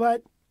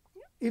 But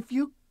if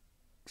you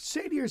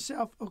say to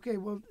yourself, okay,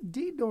 well,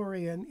 D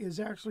Dorian is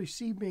actually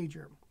C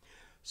major.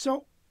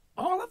 So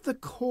all of the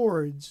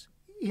chords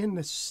in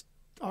the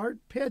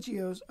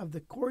arpeggios of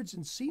the chords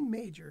in C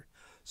major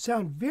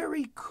sound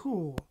very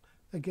cool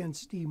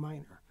against D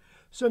minor.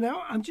 So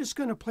now I'm just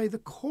going to play the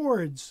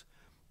chords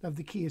of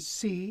the key of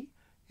C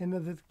and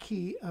of the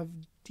key of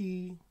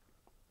D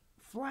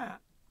flat.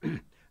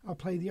 I'll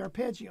play the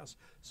arpeggios.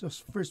 So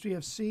first we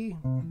have C,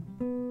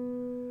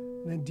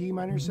 then D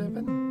minor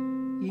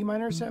 7, E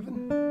minor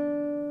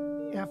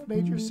 7, F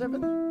major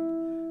 7,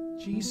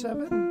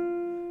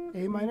 G7,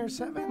 A minor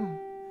 7,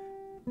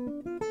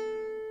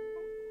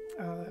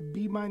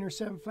 B minor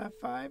 7 flat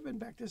 5, and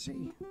back to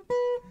C.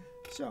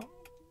 So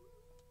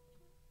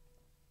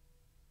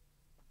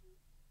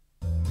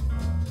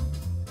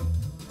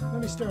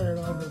let me start it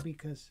over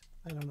because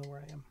I don't know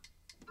where I am.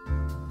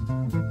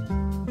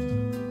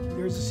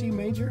 Here's a C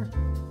major.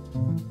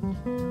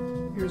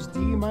 Here's D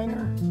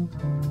minor.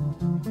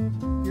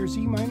 Here's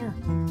E minor.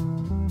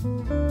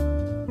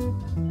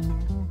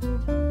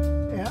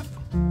 F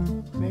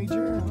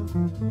major.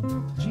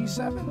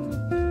 G7.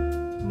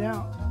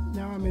 Now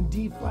I'm in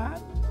D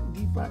flat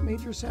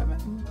major 7.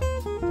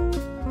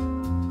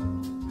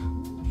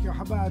 Here,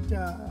 how about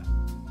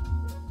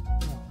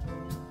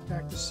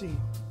back to C.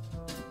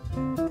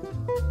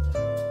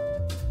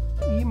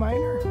 E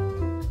minor,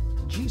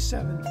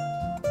 G7.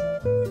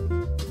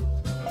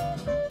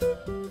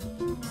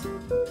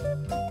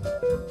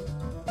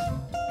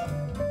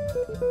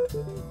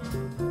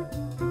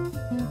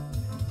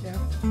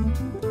 F.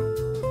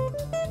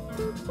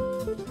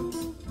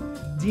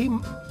 D,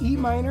 E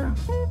minor,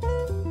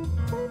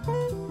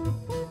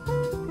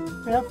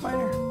 F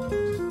minor.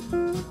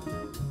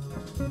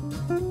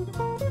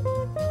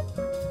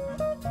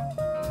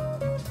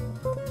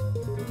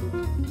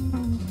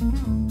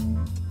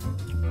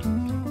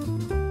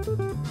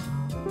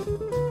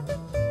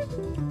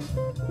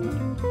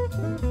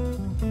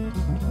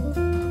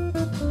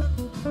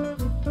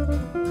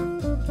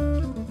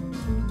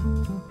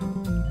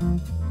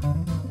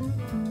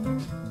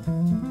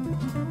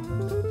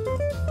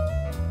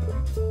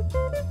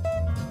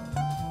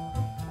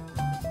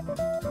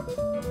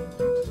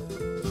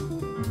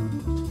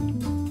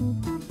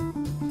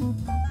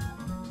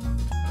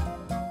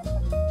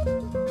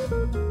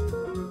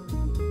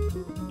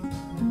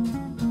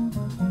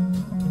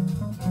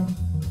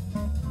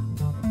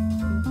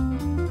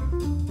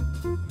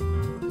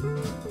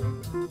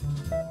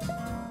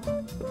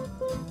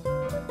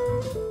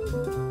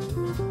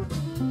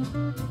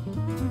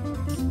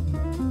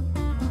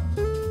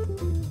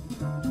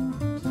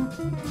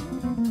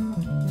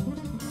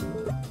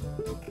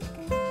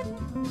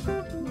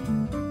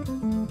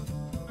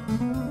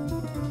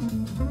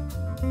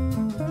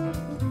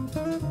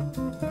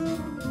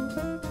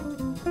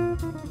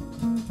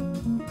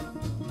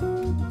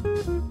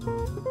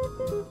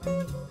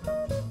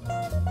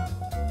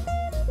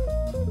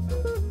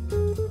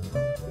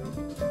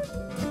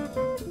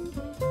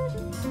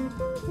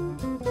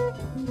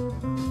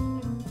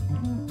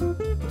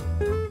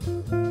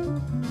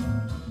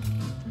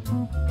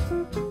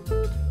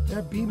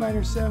 B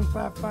minor 7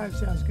 flat 5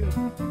 sounds good.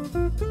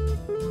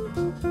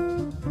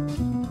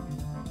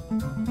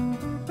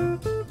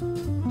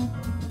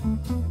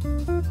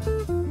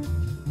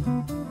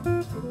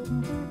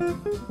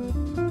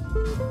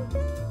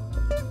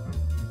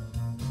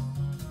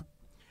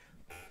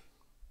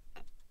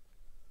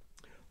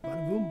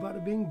 Bada boom, bada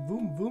bing,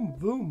 boom, boom,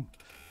 boom.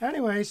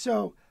 Anyway,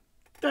 so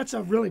that's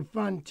a really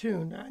fun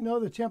tune. I know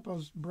the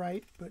tempo's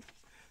bright, but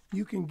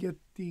you can get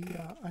the,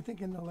 I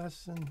think in the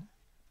lesson,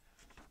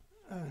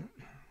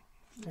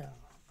 yeah.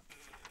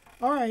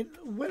 All right.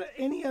 What?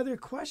 Any other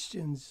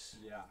questions?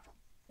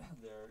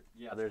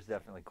 There's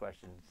definitely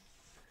questions.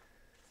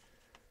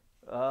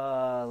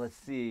 Let's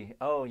see.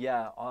 Oh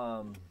yeah.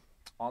 On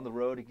the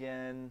road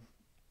again.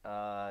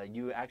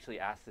 You actually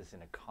asked this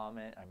in a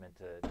comment. I meant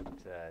to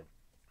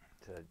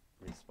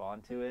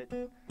respond to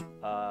it.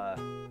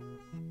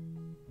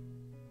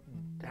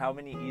 How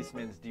many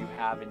Eastmans do you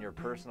have in your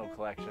personal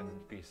collection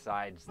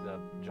besides the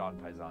John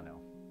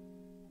Paisano?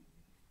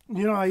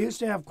 You know, I used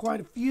to have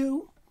quite a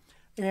few,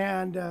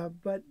 and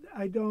but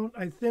I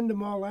thinned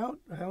them all out.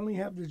 I only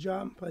have the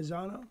John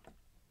Paisano,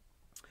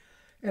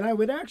 and I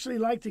would actually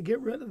like to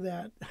get rid of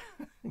that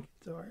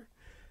guitar.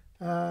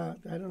 I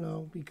don't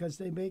know, because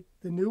they make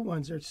the new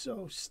ones are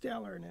so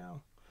stellar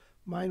now.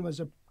 Mine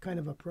was a kind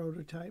of a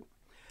prototype,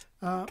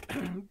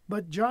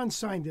 but John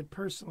signed it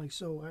personally,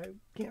 so I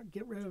can't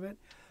get rid of it.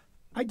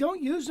 I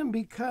don't use them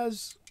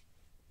because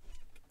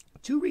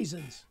two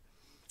reasons.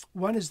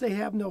 One is they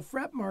have no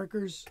fret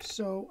markers,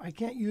 so I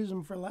can't use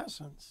them for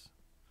lessons.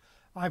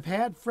 I've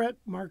had fret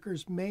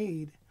markers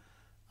made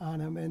on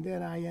them, and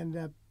then I end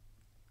up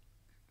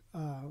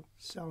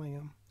selling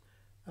them.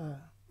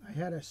 I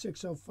had a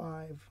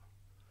 605,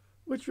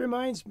 which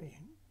reminds me,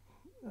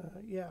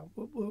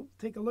 we'll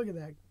take a look at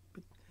that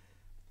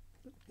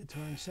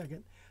guitar in a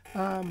second.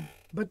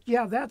 But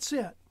yeah, that's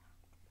it.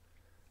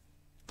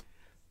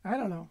 I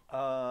don't know.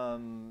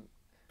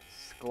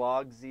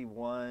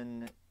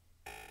 Sklogsy1,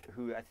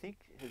 who I think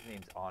his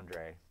name's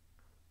Andre.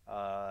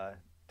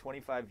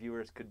 25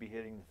 viewers could be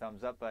hitting the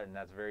thumbs up button.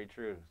 That's very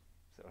true.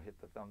 So hit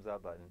the thumbs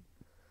up button.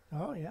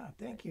 Oh yeah,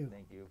 thank you.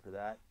 Thank you for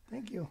that.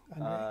 Thank you,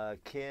 Andre.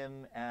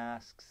 Kim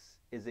asks,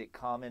 is it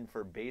common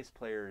for bass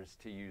players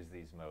to use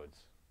these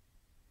modes?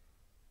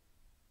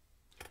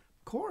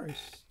 Of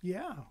course,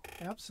 yeah,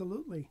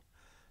 absolutely.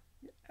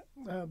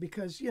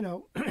 because, you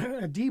know,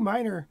 a D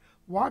minor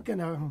walking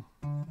a...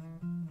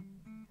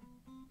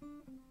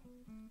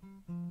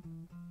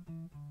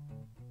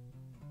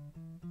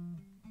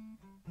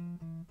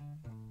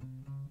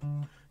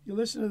 You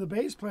listen to the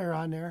bass player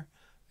on there,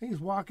 he's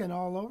walking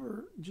all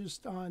over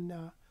just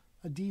on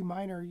a D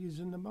minor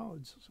using the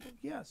modes. So,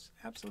 yes,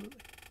 absolutely.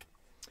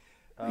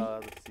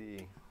 Let's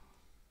see.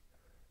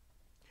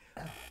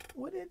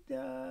 What did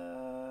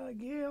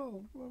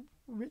Gail,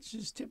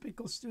 Rich's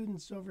typical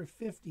students over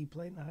 50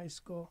 played in high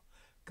school,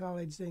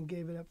 college, then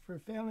gave it up for a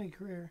family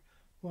career,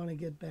 want to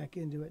get back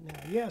into it now?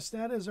 Yes,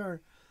 that is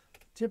our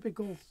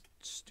typical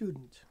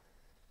student.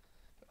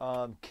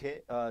 Anne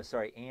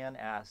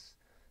asks,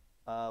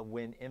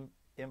 when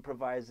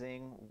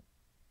improvising,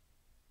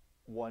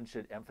 one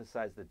should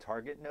emphasize the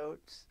target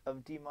notes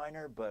of D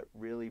minor, but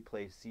really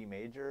play C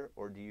major,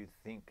 or do you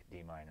think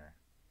D minor?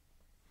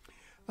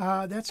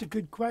 That's a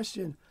good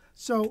question.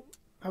 So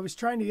I was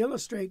trying to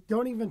illustrate,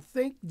 don't even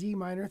think D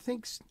minor,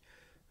 think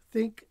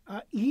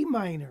E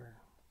minor,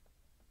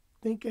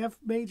 think F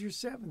major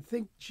 7,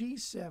 think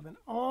G7,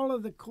 all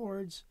of the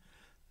chords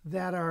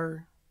that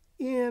are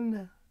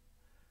in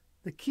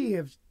the key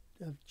of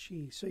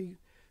G. So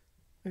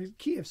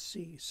key of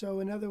C. So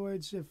in other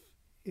words,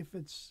 if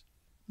it's,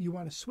 you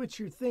want to switch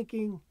your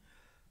thinking,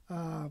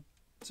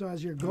 so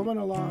as you're going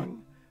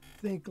along,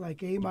 think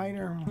like A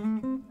minor.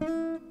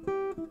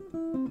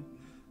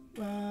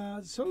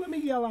 So let me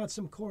yell out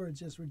some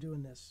chords as we're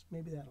doing this.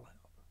 Maybe that'll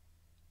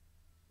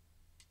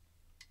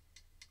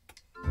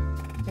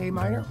help. A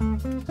minor,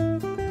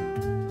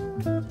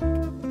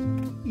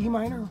 E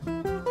minor,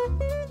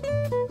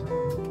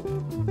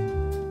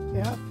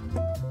 F,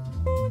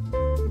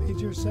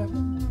 major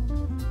 7,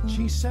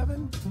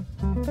 G7,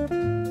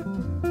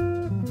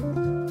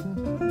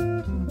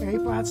 A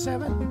flat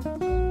 7,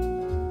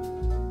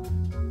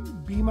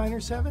 B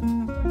minor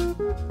 7,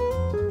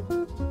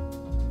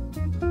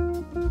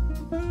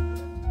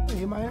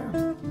 A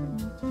minor,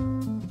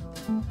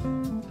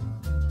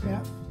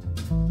 F,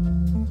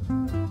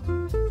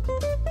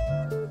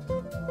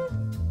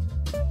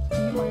 E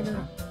minor,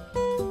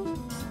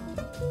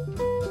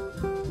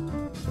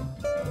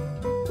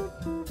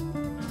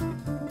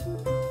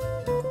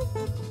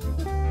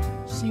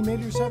 C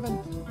major 7,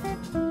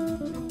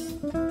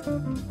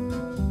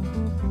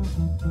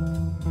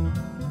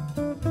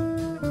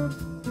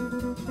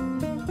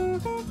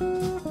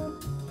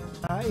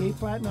 A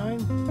flat 9,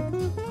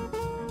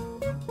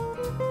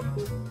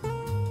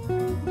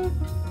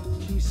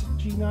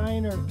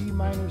 G9 or B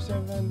minor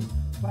 7,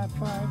 flat 5.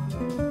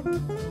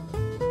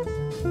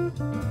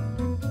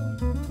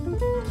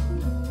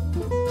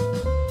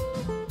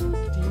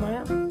 D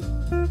minor.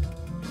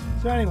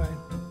 So anyway,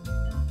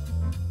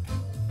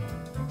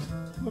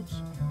 whoops.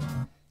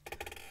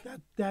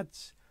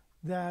 That's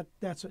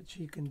what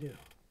she can do.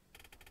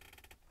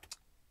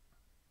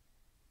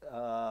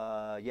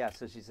 Yeah,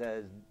 so she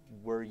says,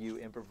 were you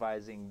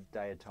improvising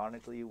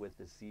diatonically with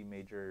the C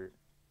major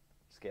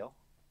scale?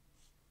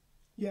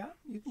 Yeah,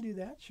 you can do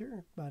that,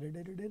 sure.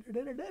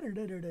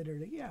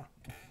 Yeah.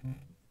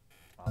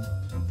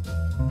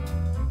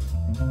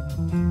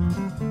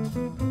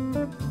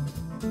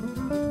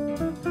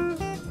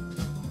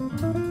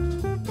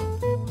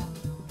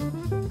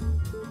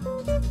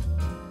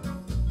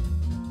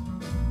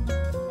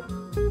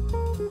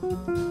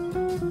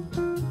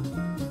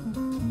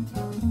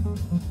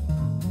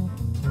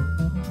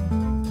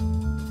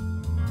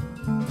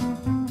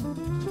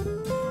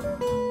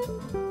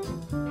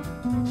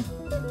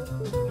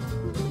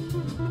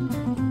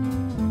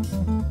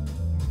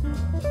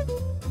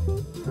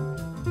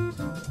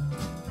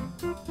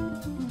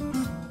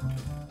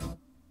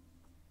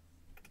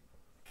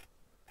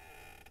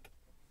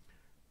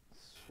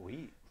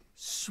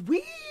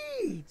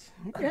 Sweet.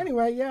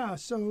 Anyway, yeah.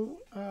 So,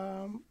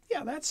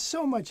 yeah, that's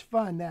so much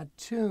fun, that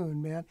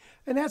tune, man.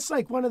 And that's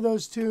like one of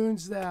those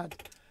tunes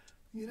that,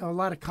 you know, a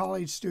lot of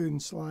college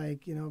students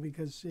like, you know,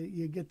 because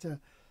you get to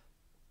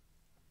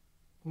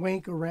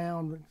wank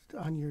around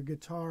on your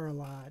guitar a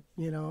lot,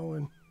 you know,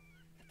 and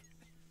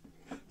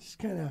just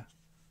kind of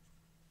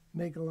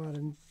make a lot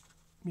of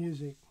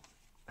music.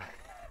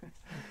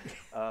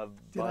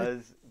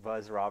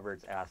 Buzz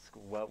Roberts asks,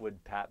 what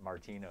would Pat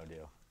Martino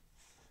do?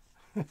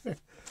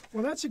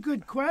 Well, that's a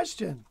good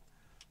question.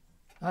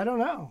 I don't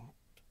know.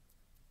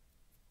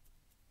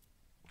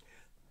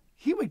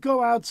 He would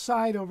go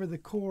outside over the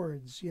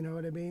chords, you know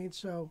what I mean?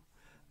 So,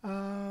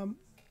 I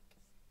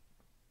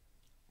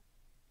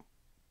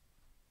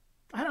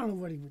don't know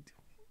what he would do.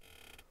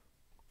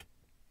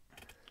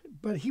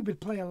 But he would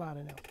play a lot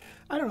of notes.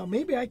 I don't know.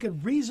 Maybe I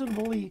could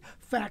reasonably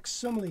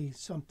facsimile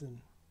something.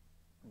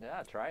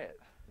 Yeah, try it.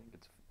 I think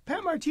it's...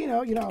 Pat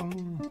Martino, you know,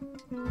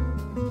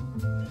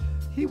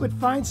 he would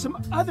find some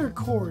other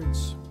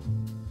chords.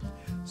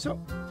 So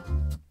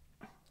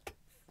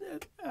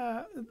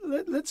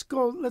let's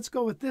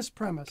go with this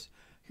premise.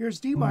 Here's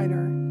D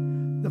minor.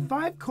 The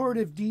 5 chord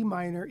of D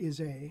minor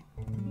is A.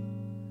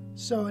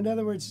 So in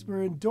other words,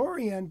 we're in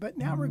Dorian, but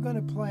now we're going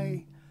to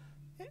play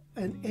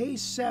an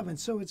A7,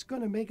 so it's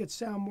going to make it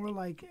sound more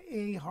like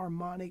A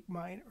harmonic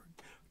minor,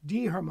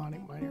 D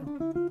harmonic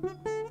minor.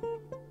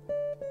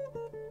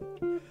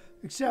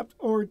 Except,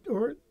 or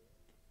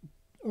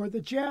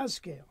the jazz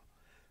scale.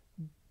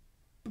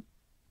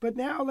 But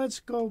now let's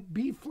go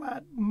B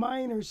flat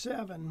minor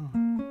 7.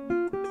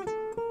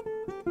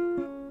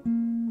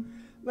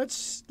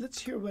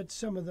 Let's hear what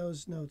some of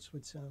those notes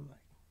would sound like.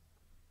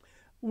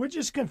 We're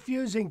just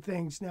confusing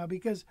things now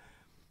because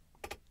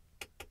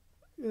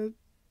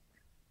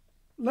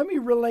let me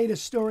relate a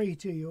story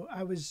to you.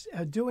 I was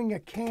doing a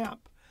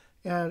camp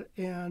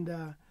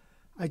and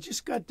I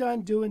just got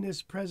done doing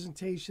this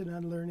presentation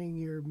on learning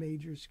your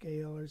major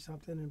scale or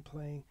something and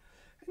playing.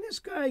 And this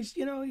guy's,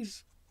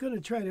 he's going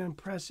to try to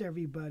impress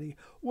everybody.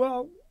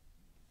 Well,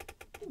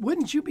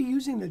 wouldn't you be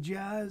using the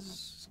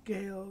jazz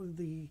scale,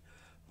 the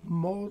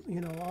mode,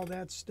 all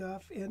that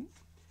stuff? And,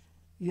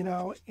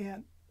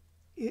 and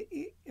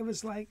it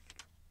was like,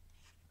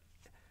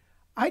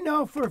 I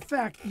know for a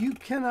fact you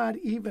cannot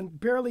even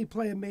barely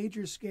play a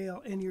major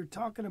scale and you're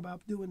talking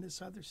about doing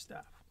this other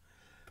stuff.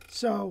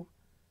 So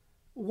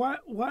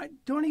why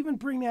don't even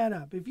bring that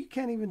up? If you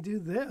can't even do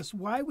this,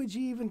 why would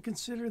you even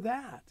consider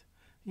that?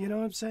 You know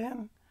what I'm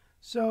saying?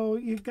 So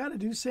you've got to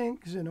do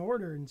things in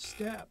order and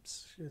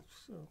steps.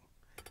 So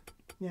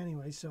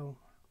anyway, so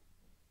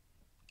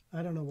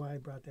I don't know why I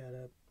brought that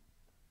up.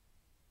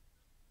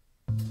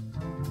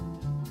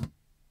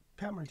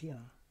 Pat Martino.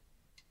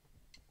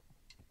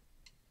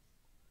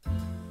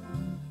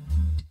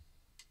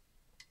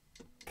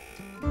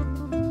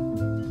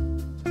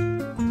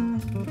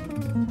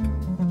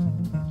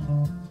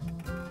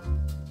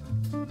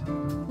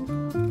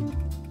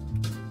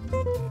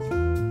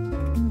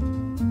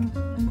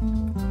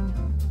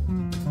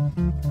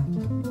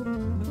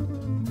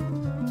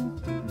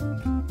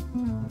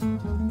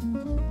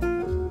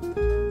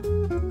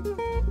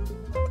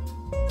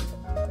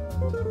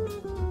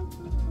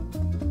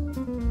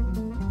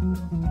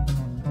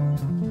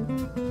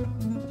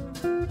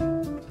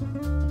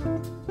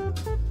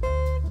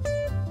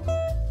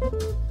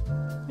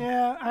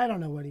 I don't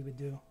know what he would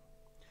do.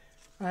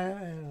 I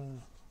don't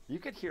know. You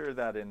could hear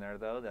that in there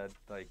though, that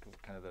like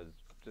kind of those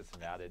just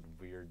some added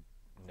weird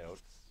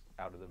notes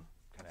out of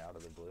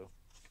the blue.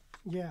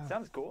 Yeah.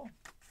 Sounds cool.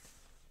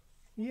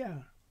 Yeah.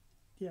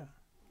 Yeah.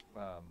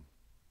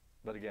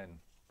 But again,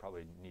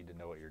 probably need to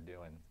know what you're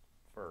doing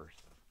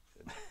first.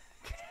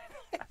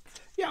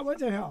 Yeah, what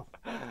the hell?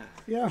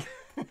 Yeah.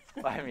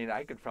 Well, I mean,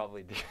 I could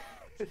probably do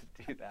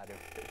that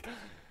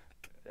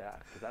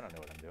because I don't know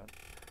what I'm doing.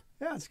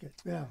 Yeah, that's good.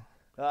 Yeah.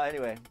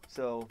 Anyway,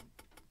 so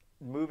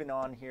moving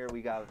on here,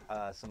 we got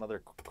some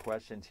other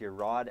questions here.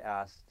 Rod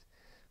asked,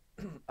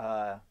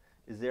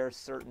 is there a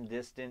certain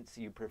distance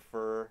you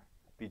prefer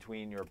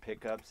between your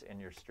pickups and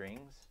your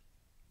strings?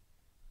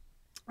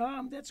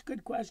 That's a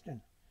good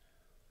question.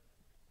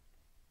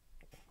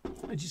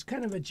 I just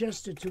kind of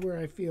adjust it to where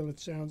I feel it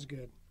sounds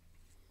good.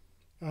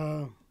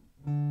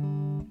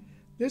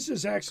 This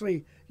is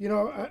actually,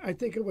 I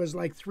think it was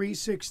like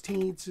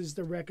 3/16 is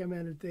the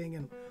recommended thing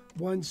and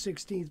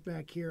 1/16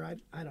 back here.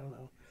 I don't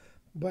know.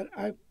 But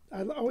I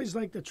always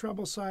like the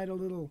treble side a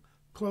little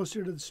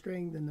closer to the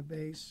string than the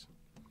bass.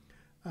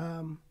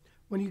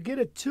 When you get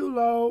it too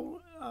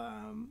low,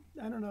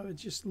 I don't know, it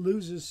just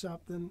loses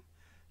something.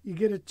 You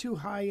get it too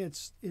high,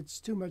 it's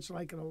too much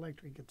like an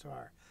electric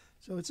guitar.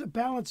 So it's a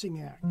balancing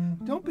act.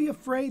 Don't be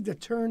afraid to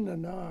turn the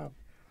knob.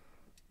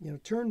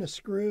 Turn the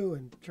screw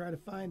and try to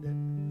find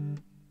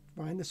it.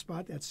 Find the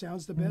spot that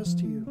sounds the best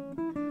to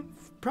you.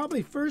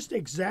 Probably first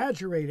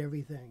exaggerate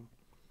everything.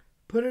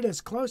 Put it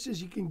as close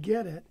as you can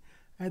get it,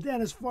 and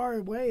then as far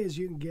away as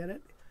you can get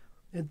it.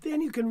 And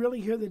then you can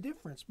really hear the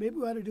difference. Maybe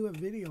we ought to do a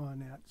video on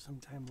that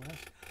sometime, Les.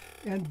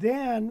 And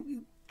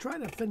then try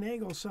to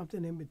finagle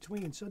something in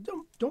between. So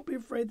don't be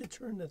afraid to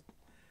turn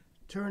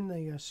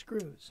the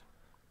screws.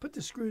 Put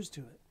the screws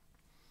to it.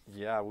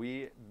 Yeah,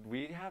 we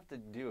have to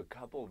do a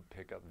couple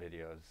pickup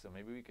videos, so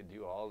maybe we could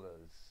do all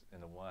those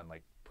in the one,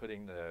 like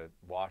putting the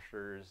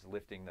washers,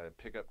 lifting the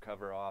pickup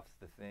cover off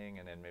the thing,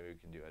 and then maybe we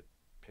can do a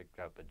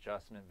pickup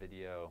adjustment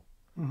video.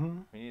 Mm-hmm.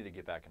 We need to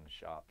get back in the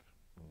shop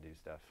and do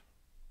stuff.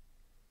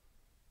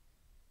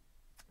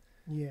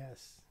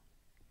 Yes.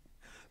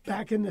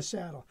 Back in the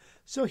saddle.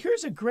 So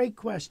here's a great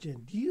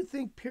question. Do you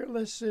think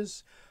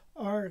Peerlesses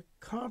are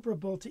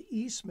comparable to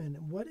Eastman?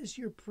 And what is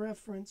your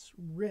preference,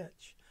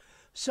 Rich?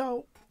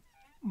 So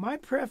my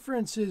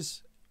preference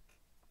is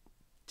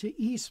to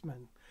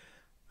Eastman.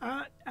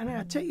 And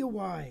I'll tell you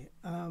why.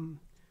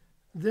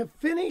 The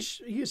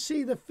finish, you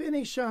see the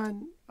finish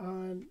on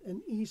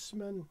an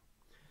Eastman,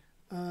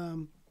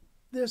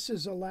 this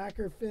is a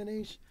lacquer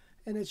finish,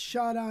 and it's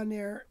shot on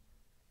there,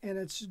 and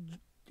it's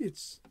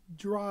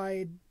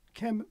dried,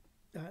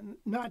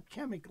 not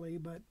chemically,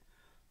 but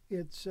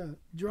it's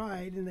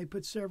dried, and they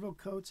put several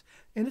coats,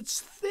 and it's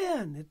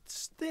thin,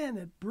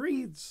 it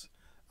breathes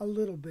a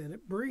little bit,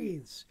 it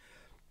breathes.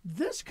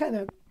 This kind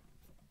of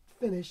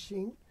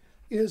finishing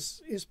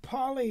is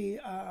poly,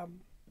 I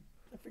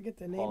forget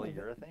the name of it.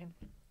 Polyurethane?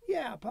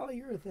 Yeah,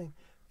 polyurethane,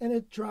 and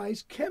it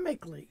dries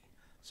chemically.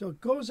 So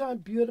it goes on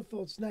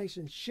beautiful. It's nice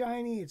and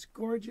shiny. It's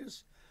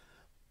gorgeous.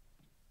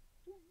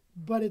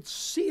 But it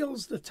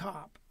seals the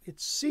top. It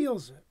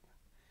seals it.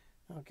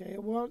 Okay,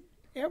 it won't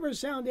ever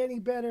sound any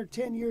better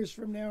 10 years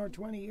from now or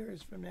 20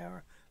 years from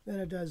now than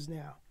it does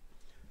now.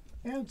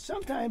 And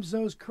sometimes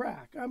those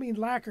crack. I mean,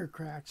 lacquer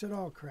cracks. It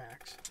all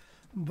cracks.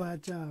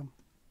 But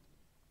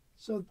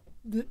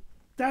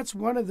that's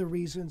one of the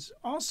reasons.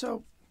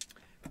 Also,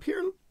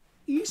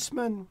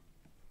 Eastman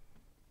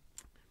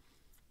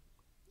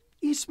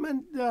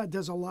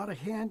does a lot of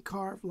hand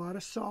carved, a lot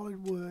of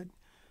solid wood.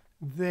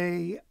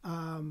 They,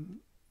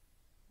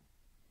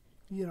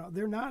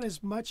 they're not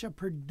as much a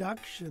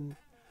production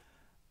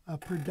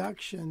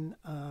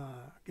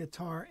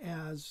guitar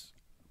as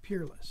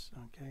Peerless,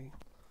 okay,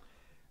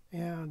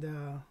 and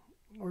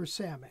or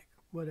Samick,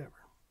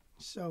 whatever.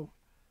 So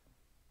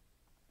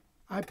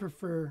I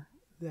prefer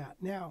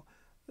that. Now,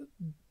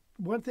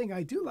 one thing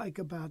I do like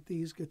about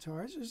these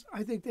guitars is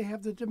I think they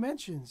have the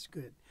dimensions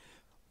good.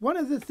 One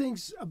of the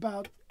things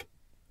about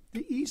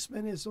the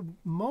Eastman is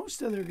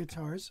most of their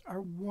guitars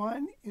are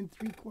 1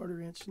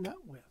 3/4 inch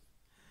nut width.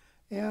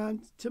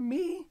 And to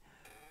me,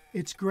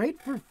 it's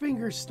great for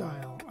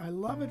fingerstyle. I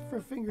love it for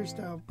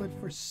fingerstyle, but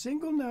for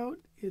single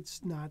note,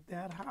 it's not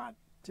that hot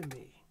to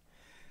me.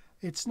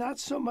 It's not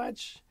so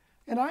much,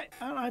 and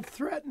I've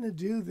threatened to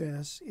do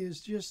this,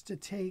 is just to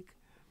take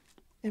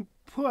and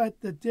put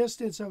the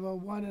distance of a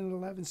 1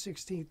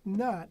 11/16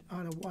 nut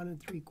on a 1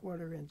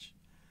 3/4 inch,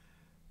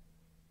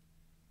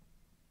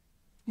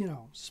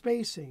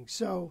 spacing.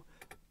 So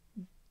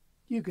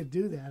you could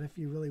do that if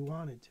you really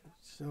wanted to.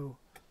 So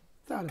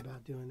thought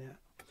about doing that.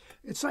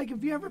 It's like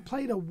if you ever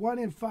played a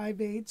 1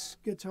 5/8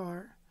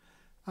 guitar.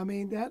 I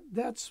mean,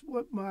 that's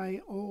what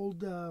my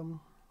old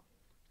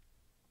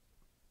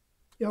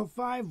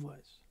L5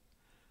 was.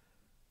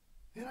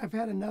 And I've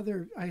had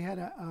another. I had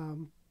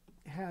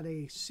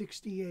a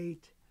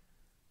 68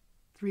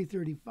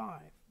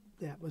 335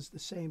 that was the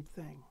same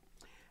thing,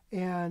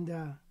 and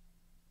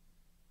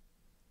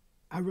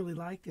I really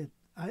liked it.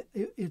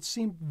 It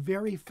seemed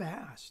very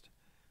fast,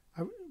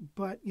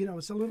 but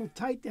it's a little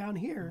tight down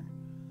here.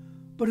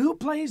 But who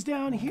plays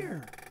down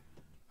here?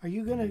 Are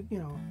you gonna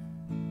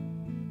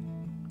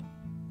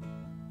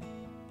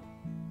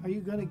Are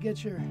you gonna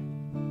get your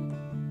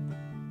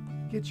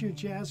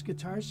jazz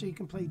guitar so you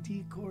can play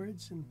D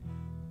chords and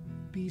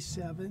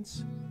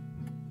B7s,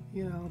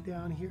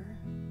 down here?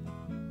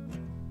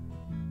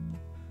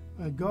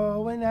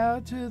 Going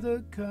out to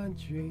the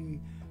country,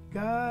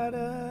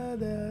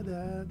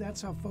 da-da-da-da.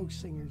 That's how folk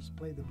singers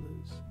play the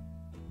blues.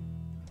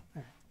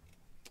 All right.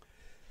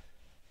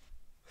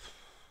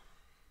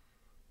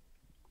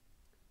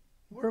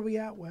 Where are we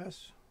at,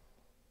 Wes?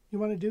 You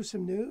want to do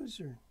some news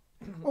or?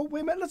 Oh,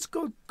 wait a minute. Let's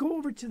go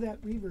over to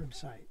that reverb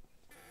site.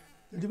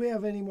 Do we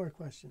have any more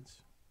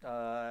questions?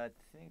 I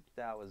think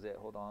that was it.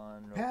 Hold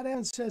on. Pat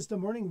Ann says the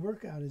morning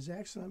workout is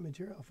excellent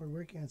material for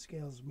working on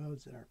scales,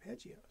 modes, and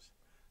arpeggios.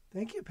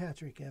 Thank you,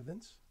 Patrick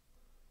Evans.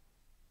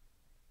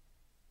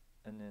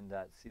 And then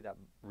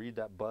read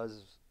that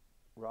Buzz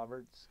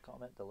Roberts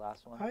comment, the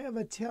last one. I have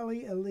a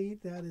Tele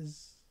Elite that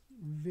is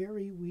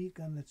very weak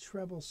on the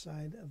treble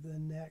side of the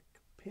neck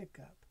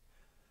pickup,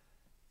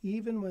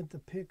 even with the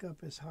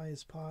pickup as high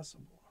as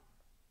possible.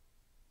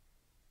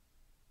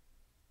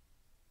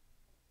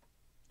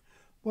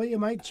 Well, you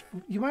might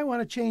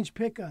want to change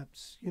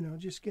pickups.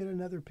 Just get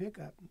another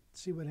pickup,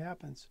 see what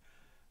happens.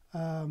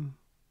 You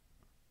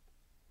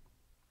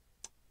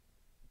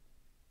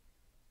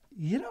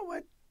know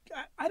what?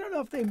 I don't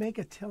know if they make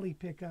a Tele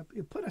pickup.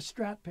 You put a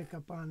Strat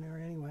pickup on there,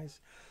 anyways.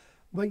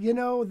 But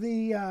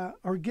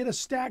or get a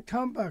stacked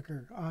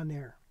humbucker on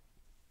there.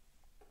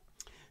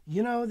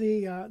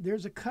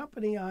 There's a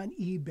company on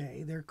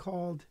eBay. They're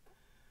called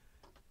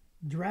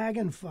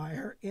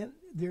Dragonfire, and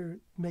they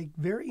make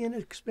very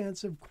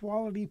inexpensive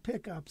quality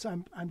pickups.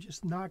 I'm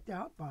just knocked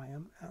out by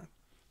them.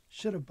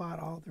 Should have bought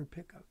all their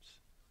pickups,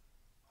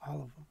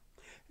 all of them,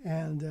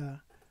 and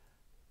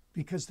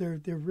because they're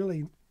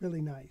really,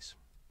 really nice.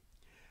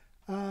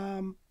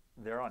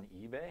 They're on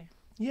eBay?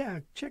 Yeah,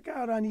 check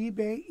out on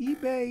eBay.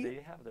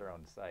 They have their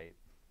own site.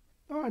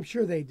 Oh, I'm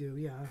sure they do,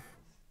 yeah.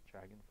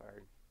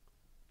 Dragonfire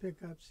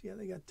pickups. Yeah,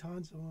 they got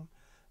tons of them.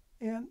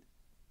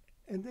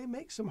 And they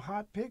make some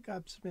hot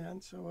pickups,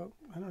 man. So,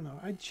 I don't know.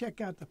 I'd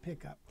check out the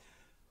pickup.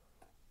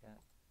 Yeah.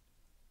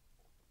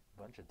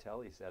 Bunch of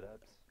Tele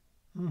setups.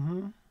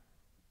 Mm-hmm.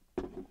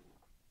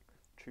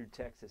 True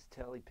Texas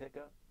Tele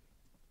pickup.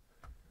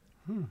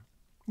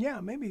 Yeah,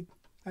 maybe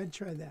I'd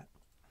try that.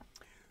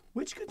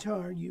 Which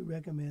guitar do you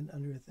recommend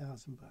under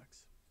 $1,000?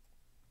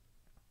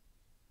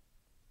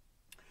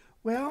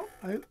 Well,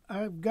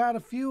 I've got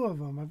a few of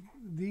them.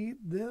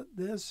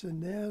 This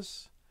and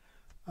this.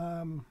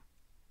 I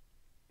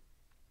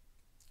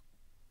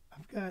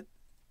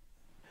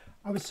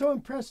was so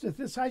impressed with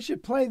this. I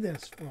should play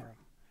this for him.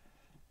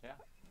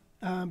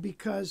 Yeah.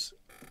 Because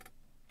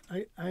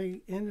I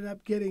ended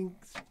up getting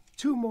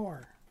 2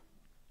 more,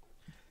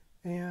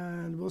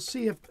 and we'll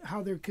see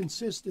how their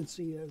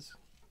consistency is.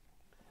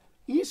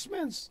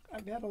 Eastmans,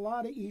 I've had a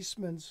lot of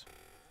Eastmans,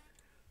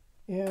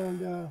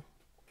 And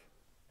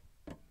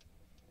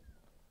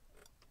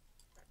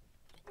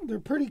they're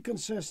pretty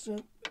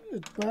consistent,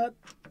 but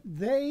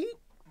they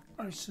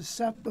are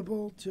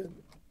susceptible to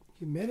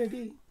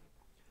humidity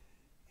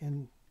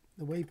and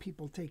the way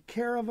people take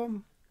care of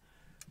them.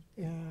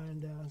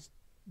 And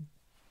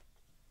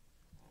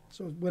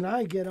so when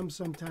I get them,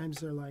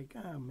 sometimes they're like,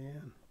 oh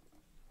man,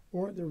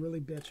 or they're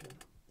really bitching.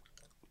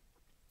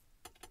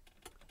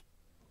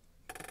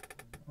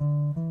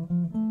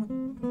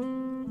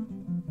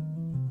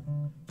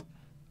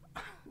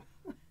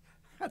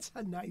 That's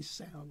a nice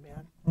sound,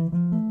 man.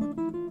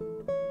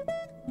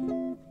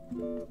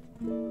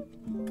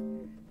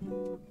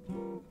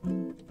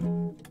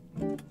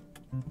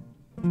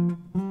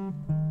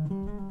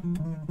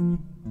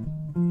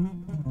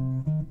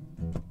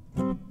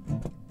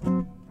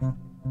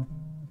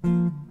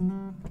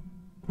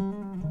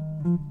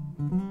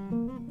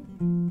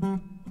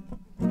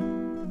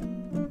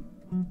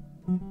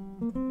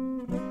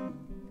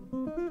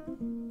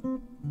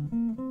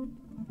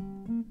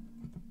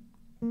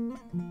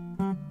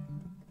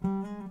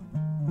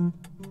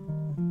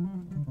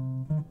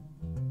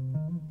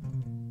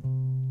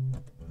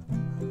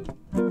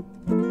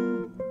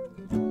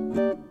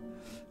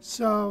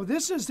 So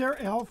this is their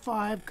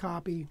L5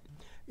 copy,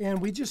 and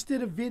we just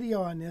did a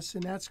video on this,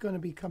 and that's going to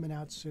be coming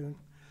out soon.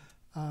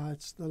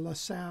 It's the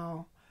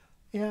LaSalle.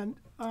 And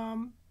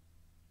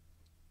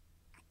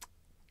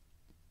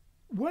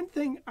one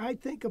thing I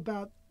think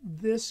about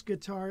this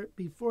guitar,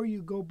 before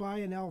you go buy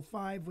an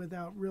L5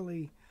 without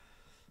really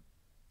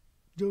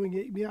doing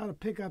it, you ought to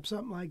pick up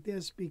something like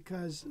this,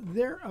 because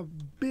they're a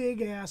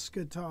big-ass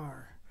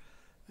guitar.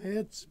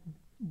 It's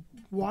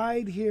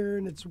wide here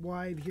and it's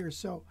wide here.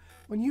 So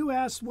when you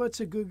ask what's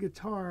a good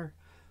guitar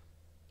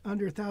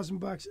under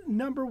 $1,000,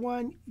 number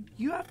one,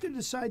 you have to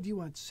decide, do you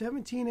want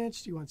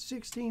 17-inch, do you want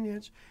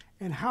 16-inch,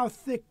 and how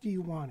thick do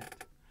you want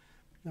it?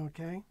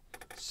 Okay,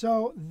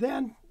 so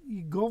then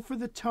you go for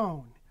the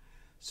tone.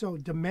 So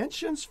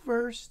dimensions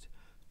first,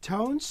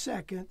 tone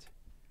second,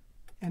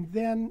 and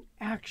then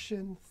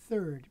action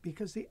third,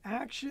 because the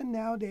action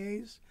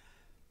nowadays,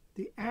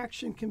 the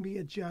action can be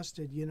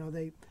adjusted. You know,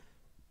 they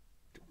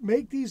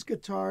make these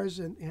guitars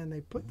and they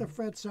put the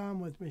frets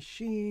on with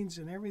machines,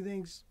 and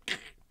everything's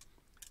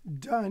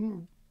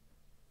done,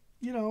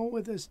 you know,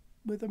 with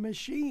a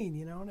machine,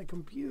 you know, and a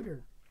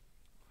computer.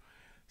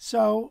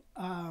 So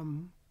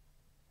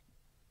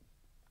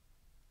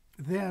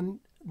then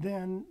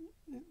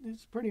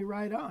it's pretty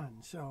right on.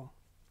 So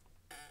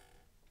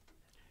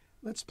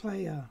let's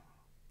play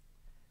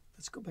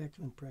let's go back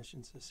to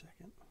impressions a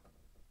second.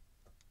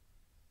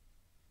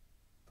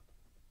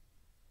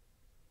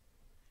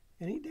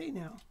 Any day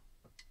now.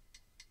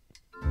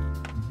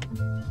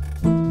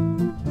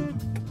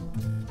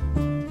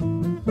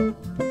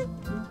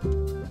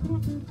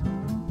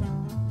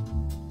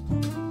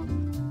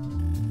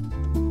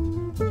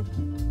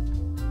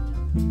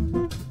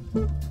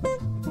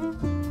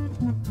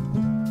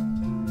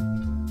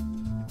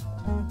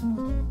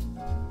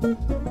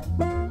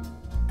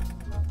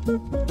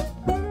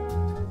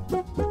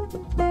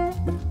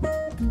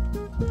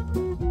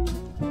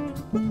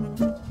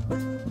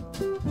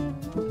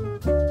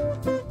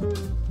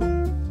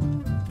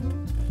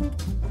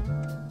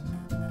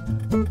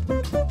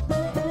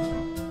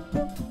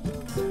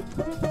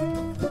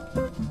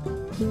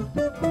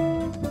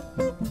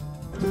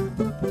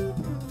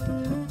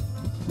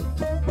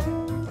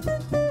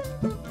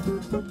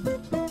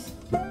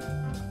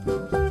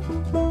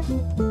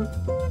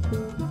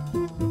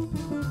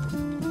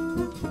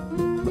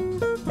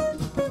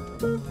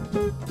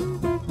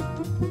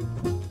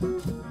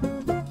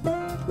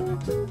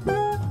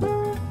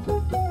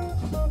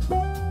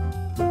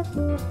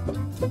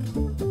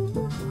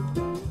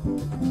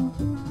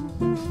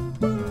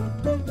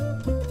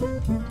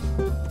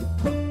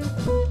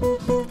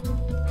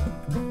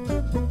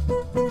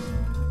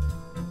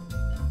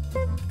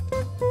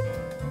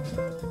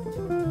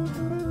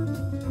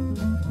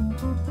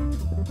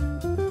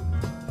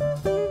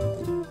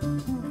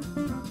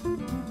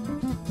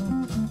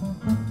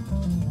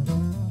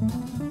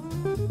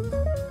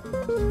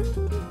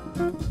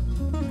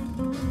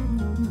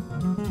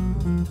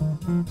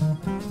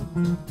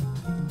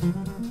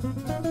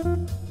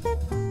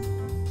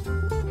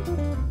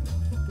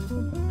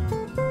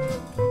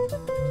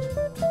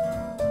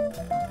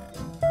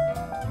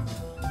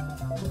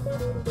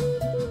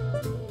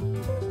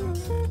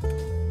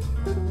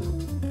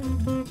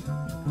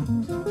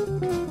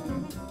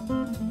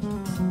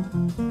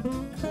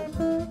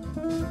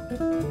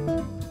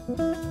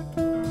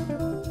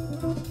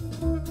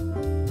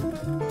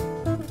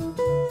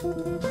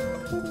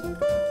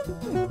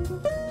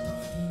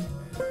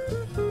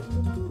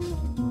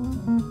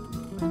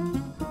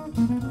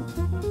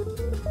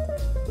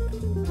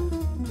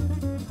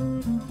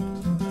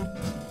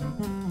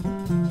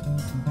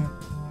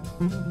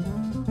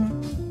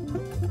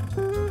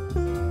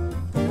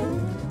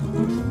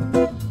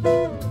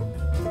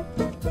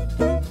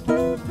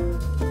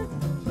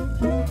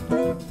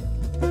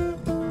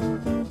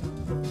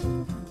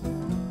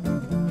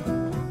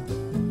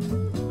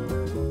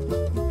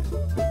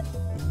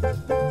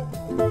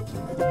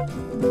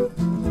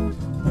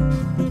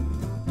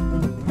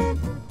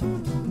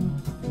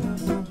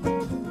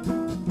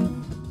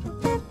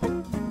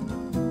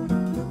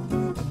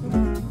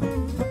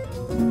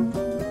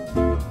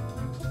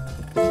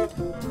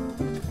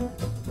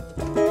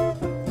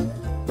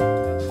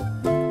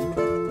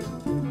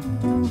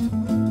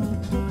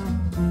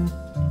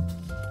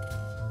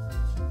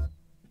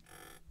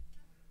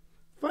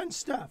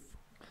 stuff.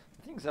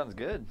 I think it sounds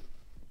good.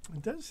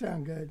 It does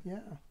sound good,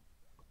 yeah.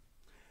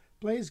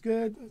 Plays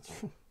good.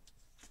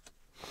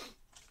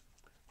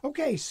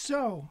 Okay,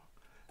 so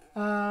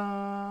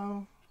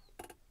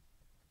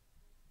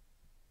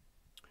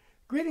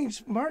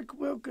greetings, Mark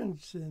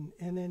Wilkinson,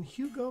 and then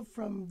Hugo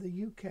from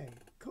the UK.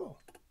 Cool.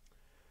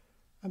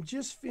 I'm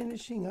just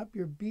finishing up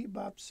your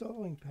bebop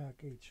soloing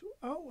package.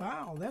 Oh,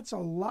 wow. That's a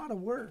lot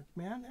of work,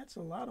 man. That's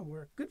a lot of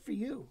work. Good for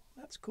you.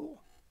 That's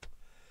cool.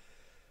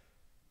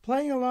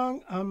 Playing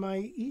along on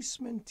my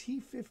Eastman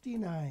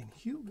T59,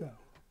 Hugo.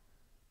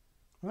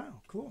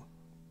 Wow, cool.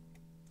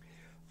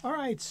 All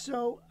right,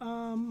 so,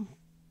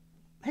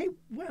 hey,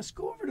 Wes,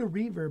 go over to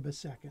reverb a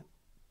second.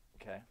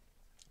 Okay.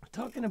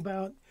 Talking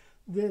about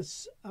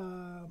this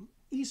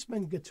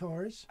Eastman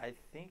guitars. I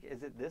think,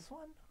 is it this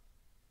one?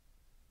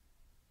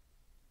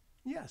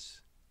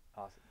 Yes.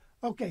 Awesome.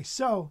 Okay,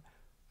 so,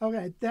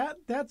 okay,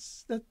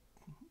 that's that.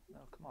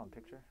 Oh, come on,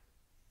 picture.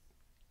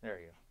 There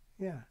you go.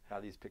 Yeah. How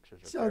these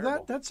pictures are So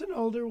terrible. that's an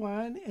older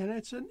one, and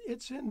it's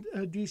in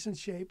a decent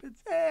shape.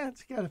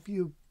 It's got a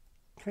few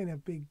kind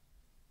of big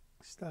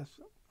stuff.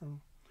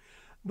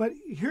 But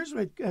here's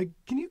what.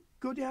 Can you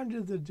go down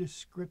to the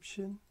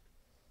description?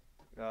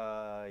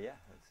 Yeah.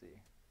 Let's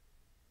see.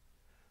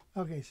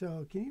 Okay,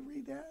 so can you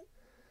read that?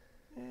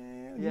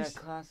 Yeah,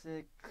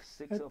 classic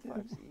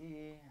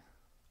 605C.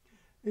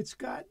 It's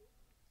got.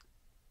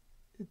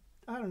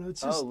 I don't know.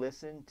 It's just. Oh,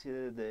 listen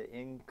to the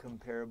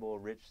incomparable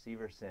Rich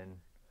Severson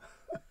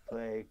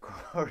play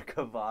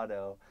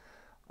Corcovado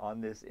on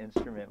this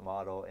instrument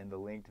model in the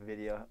linked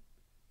video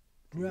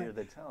to hear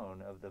the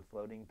tone of the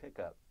floating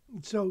pickup.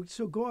 So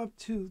go up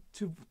to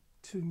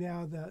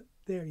now that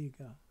there you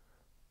go.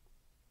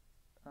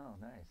 Oh,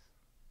 nice.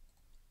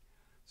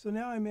 So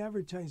now I'm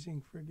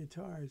advertising for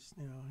guitars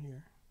now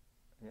here.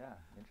 Yeah,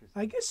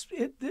 interesting. I guess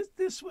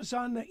this was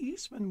on the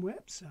Eastman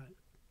website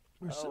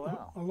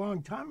Wow. a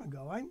long time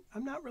ago.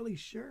 I'm not really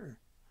sure.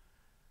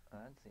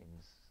 That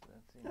seems.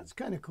 That's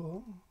kind of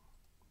cool.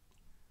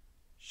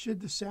 Should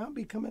the sound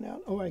be coming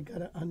out? Oh, I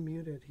gotta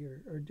unmute it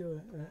here or do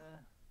it.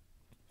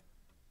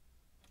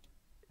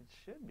 It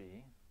should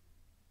be.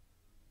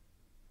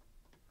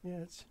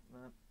 Yeah, it's.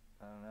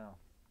 I don't know.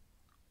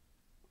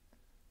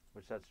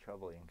 Which that's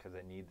troubling because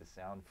I need the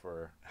sound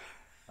for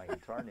my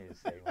guitar news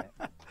segment.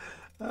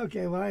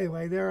 Okay, well,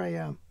 anyway, there I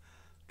am.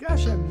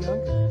 Gosh, I'm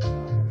younger.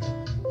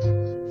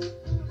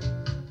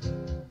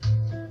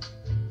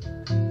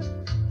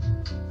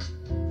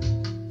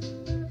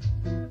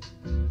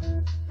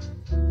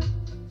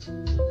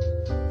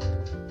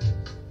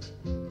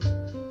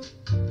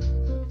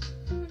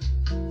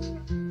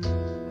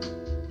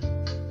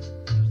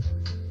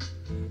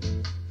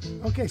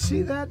 Okay,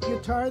 see that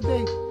guitar?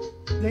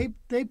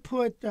 They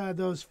put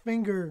those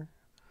finger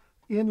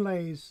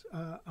inlays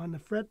on the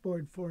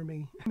fretboard for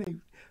me. They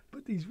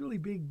put these really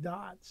big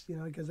dots, you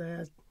know, because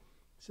I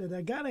said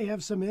I gotta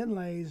have some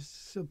inlays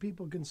so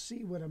people can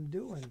see what I'm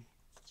doing.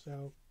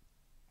 So,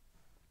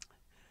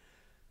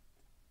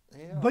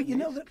 but you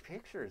know that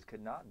pictures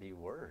could not be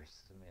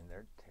worse. I mean,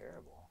 they're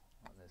terrible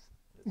on this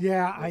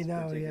yeah, I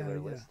know. particular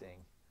Yeah,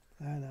 listing.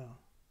 I know.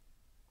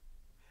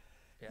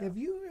 Yeah. Have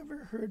you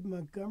ever heard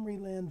Montgomery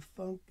Land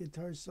Funk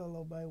guitar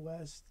solo by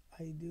West?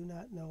 I do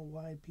not know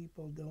why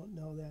people don't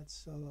know that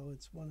solo.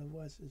 It's one of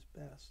Wes's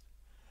best.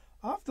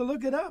 I'll have to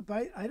look it up.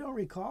 I don't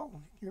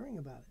recall hearing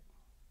about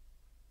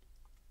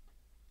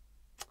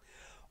it.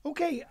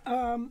 Okay.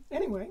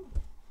 Anyway.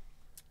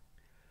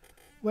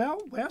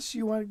 Well, Wes,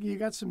 you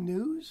got some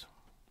news?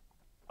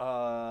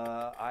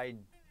 I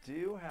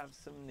do have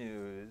some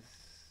news.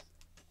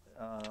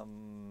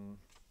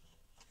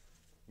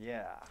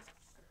 Yeah.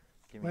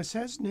 Wes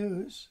has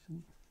news.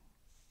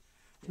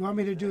 You want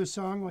me to do a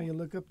song while you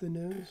look up the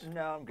news?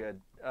 No, I'm good.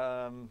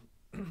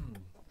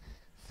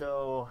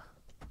 So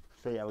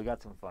yeah, we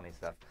got some funny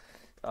stuff.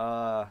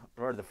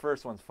 Or the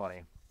first one's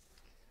funny.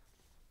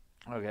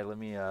 Okay, let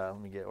me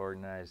get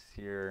organized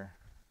here.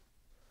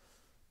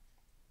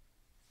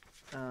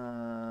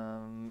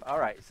 All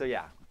right, so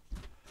yeah,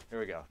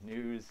 here we go.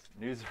 News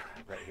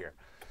right here.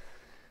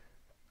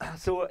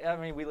 So I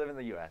mean, we live in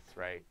the U.S.,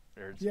 right?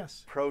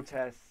 There's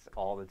protests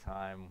all the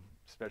time.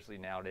 Especially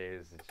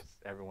nowadays, it's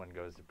just everyone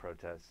goes to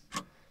protest,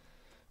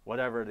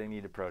 whatever they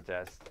need to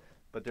protest.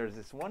 But there's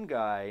this one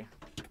guy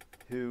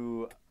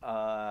who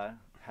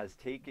has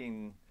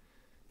taken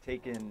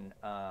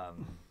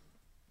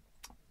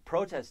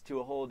protest to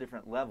a whole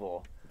different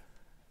level,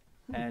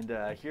 and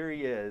here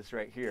he is,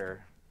 right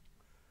here.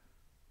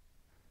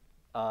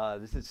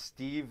 This is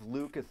Steve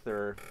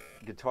Lukather,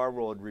 Guitar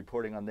World,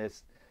 reporting on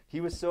this.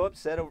 He was so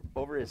upset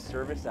over his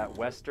service at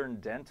Western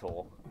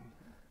Dental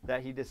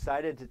that he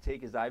decided to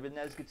take his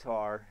Ibanez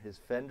guitar, his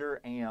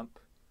Fender amp,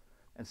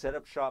 and set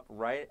up shop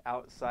right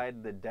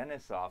outside the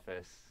dentist's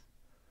office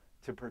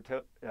to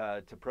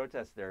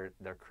protest their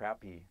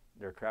crappy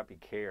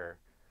care.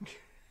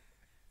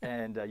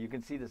 And you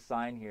can see the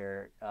sign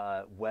here: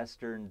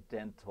 Western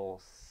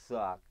Dental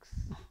sucks.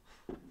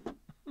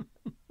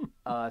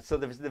 So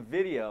the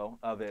video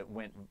of it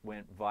went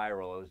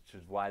viral, which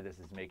is why this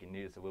is making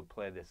news. So we'll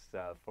play this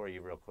for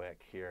you real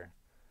quick here.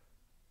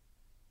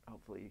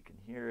 Hopefully you can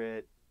hear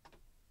it.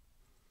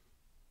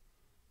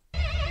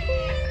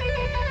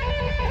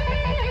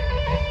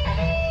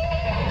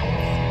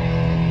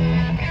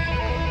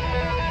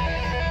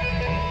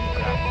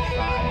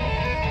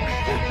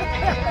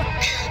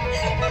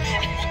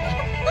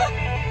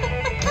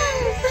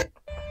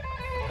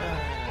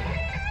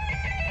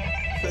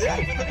 So yeah,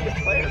 he's a pretty good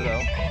player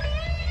though.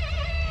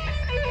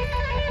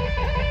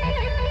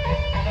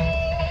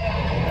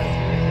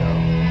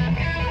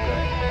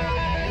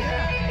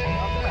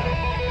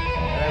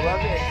 And I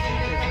love it.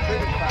 It's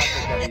pretty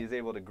classic that he's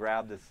able to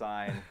grab the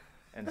sign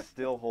and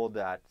still hold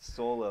that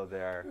solo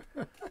there.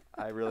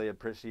 I really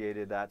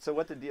appreciated that. So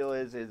what the deal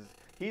is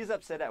he's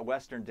upset at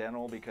Western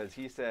Dental because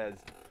he says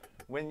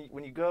when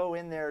you go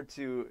in there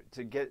to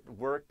get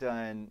work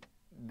done,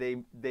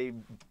 they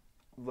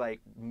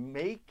like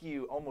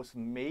almost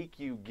make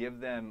you give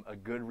them a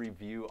good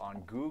review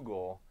on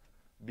Google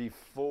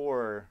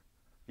before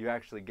you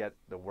actually get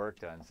the work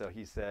done. So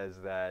he says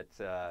that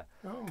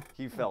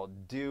he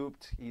felt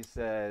duped. He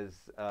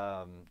says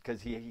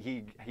because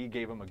he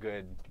gave him a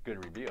good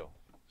review,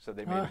 so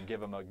they made him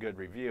give him a good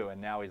review,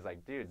 and now he's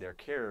like, dude, their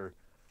care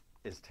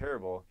is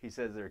terrible. He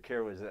says their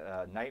care was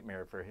a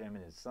nightmare for him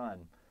and his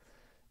son,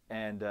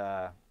 and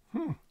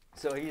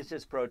so he's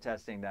just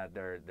protesting that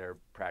their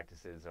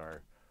practices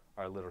are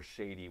a little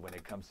shady when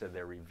it comes to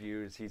their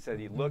reviews. He said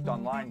he looked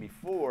online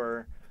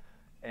before,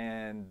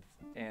 and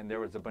there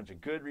was a bunch of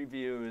good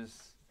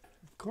reviews.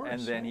 Of course.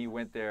 And then he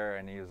went there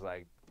and he was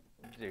like,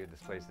 dude,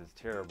 this place is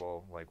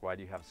terrible. Like, why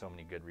do you have so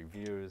many good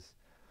reviews?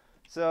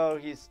 So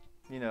he's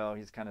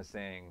kind of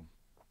saying,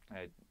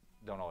 I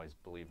don't always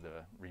believe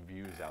the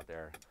reviews out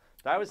there.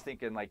 But I was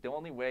thinking, like, the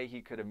only way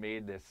he could have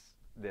made this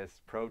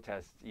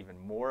protest even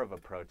more of a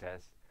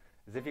protest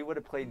is if he would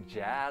have played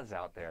jazz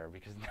out there,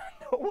 because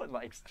no one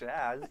likes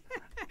jazz,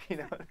 you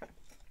know.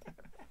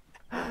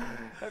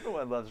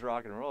 Everyone loves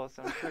rock and roll,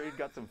 so I'm sure he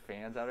got some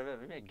fans out of it.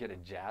 Maybe get a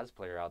jazz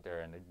player out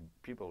there, and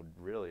people would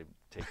really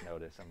take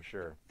notice, I'm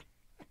sure.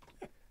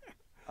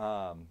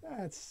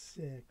 That's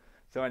sick.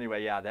 So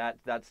anyway, yeah,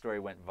 that story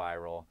went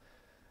viral.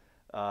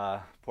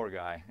 Poor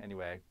guy.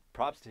 Anyway,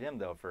 props to him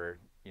though for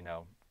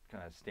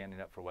kind of standing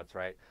up for what's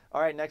right.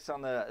 All right, next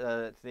on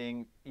the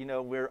thing,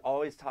 we're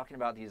always talking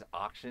about these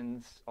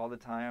auctions all the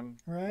time,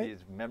 right?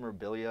 These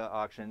memorabilia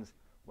auctions.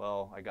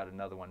 Well, I got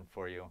another one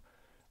for you.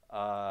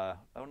 Oh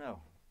no,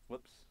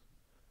 whoops.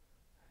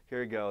 Here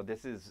we go.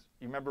 This is,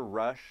 you remember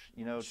Rush?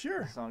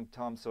 Sure. The song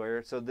Tom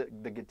Sawyer. So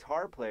the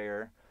guitar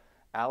player,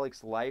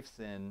 Alex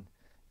Lifeson,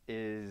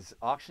 is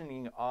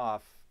auctioning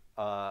off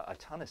a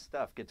ton of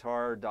stuff.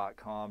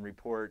 Guitar.com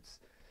reports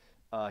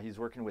he's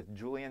working with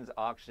Julian's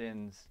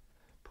Auctions,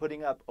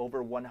 putting up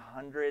over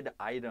 100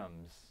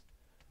 items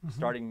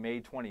starting May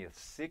 20th.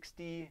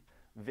 60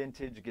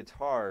 vintage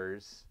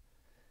guitars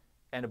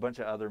and a bunch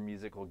of other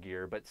musical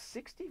gear. But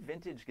 60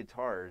 vintage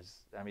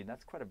guitars, I mean,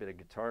 that's quite a bit of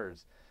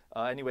guitars.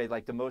 Anyway,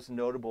 like the most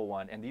notable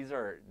one, and these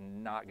are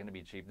not going to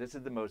be cheap. This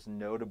is the most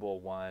notable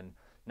one,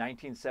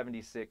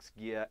 1976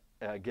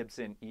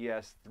 Gibson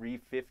ES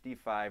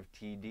 355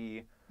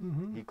 TD.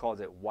 He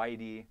calls it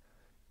Whitey.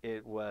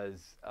 It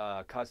was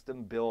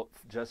custom built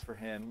just for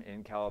him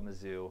in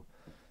Kalamazoo,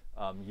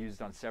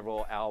 used on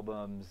several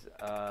albums.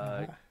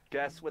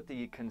 Guess what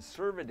the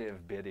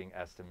conservative bidding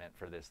estimate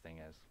for this thing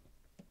is?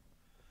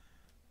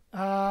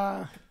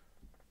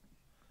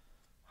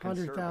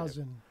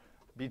 100,000.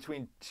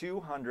 Between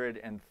 200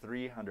 and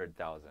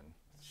 300,000.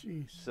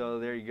 Jeez. So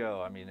there you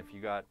go. I mean, if you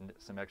got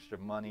some extra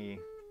money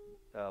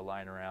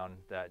lying around,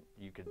 that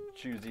you could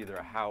choose either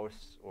a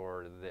house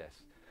or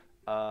this.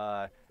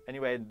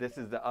 Anyway, this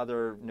is the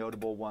other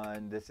notable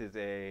one. This is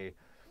a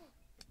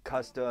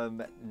custom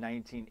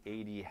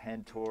 1980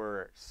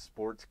 Hentor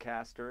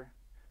Sportscaster,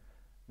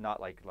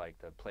 not like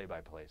the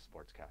play-by-play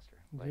Sportscaster.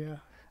 Yeah.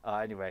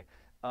 Anyway,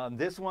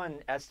 this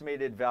one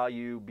estimated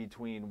value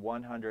between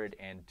 $100,000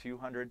 and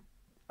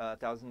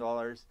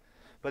 $200,000.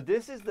 But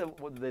this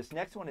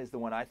next one is the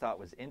one I thought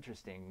was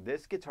interesting.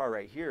 This guitar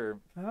right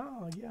here.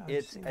 Oh yeah.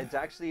 It's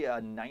actually a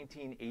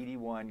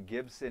 1981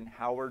 Gibson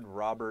Howard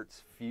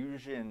Roberts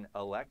Fusion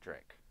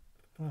Electric.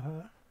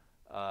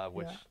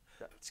 Which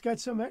it's got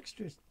some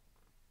extras,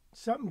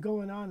 something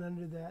going on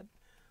under that,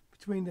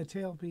 between the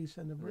tailpiece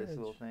and the bridge. This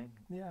little thing.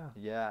 Yeah.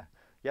 Yeah.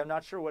 Yeah, I'm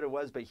not sure what it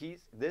was, but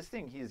this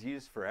thing he's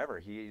used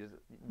forever.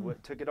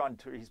 Took it on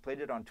tour. He's played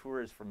it on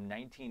tours from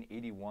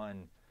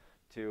 1981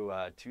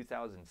 to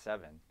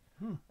 2007.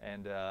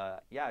 And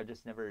yeah, I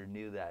just never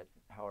knew that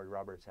Howard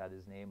Roberts had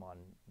his name on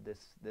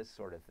this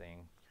sort of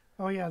thing.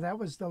 Oh yeah, that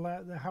was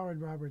the Howard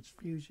Roberts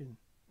Fusion.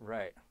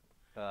 Right.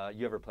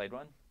 You ever played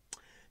one?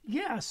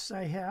 Yes,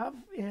 I have,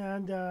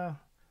 and it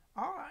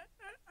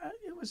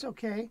was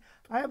okay.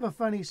 I have a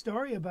funny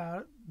story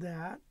about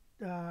that.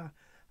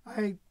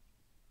 I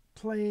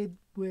played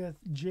with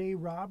Jay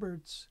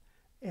Roberts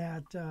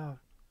at the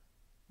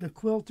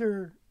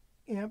Quilter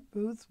amp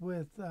booth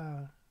with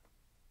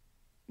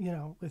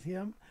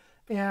him,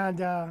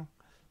 and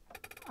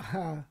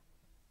I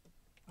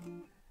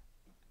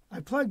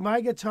plugged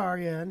my guitar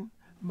in,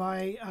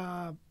 my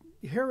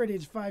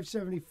Heritage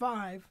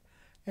 575,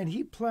 and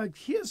he plugged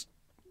his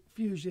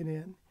Fusion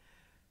in,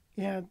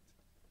 and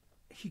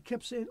he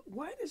kept saying,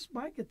 why does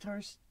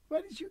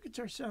your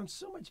guitar sound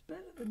so much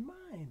better than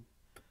mine?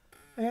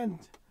 And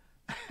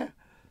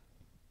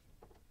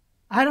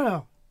I don't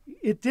know.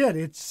 It did.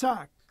 It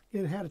sucked.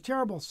 It had a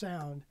terrible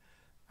sound.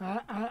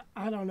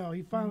 I don't know.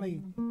 He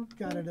finally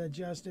got it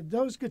adjusted.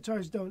 Those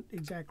guitars don't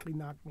exactly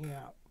knock me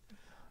out.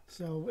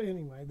 So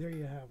anyway, there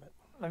you have it.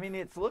 I mean,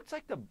 it looks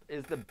like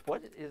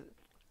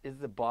is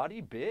the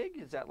body big?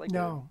 Is that like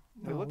no?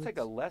 It looks like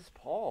a Les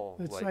Paul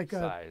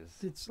size.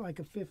 It's like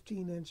a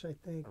 15-inch, I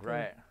think.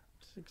 Right.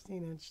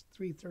 16-inch,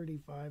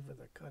 335 with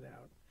a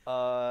cutout.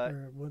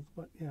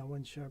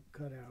 One sharp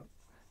cutout.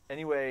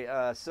 Anyway,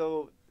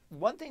 so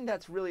one thing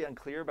that's really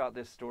unclear about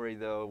this story,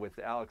 though, with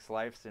Alex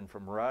Lifeson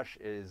from Rush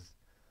is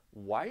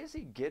why is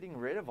he getting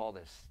rid of all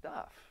this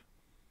stuff?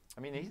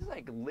 I mean, he's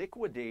like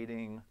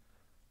liquidating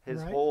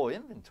his whole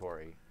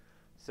inventory.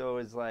 So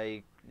it's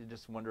like, you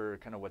just wonder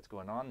kind of what's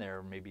going on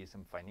there. Maybe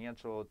some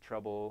financial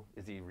trouble.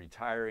 Is he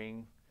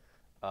retiring?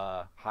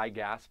 High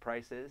gas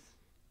prices,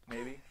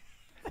 maybe?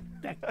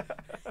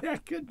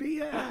 that could be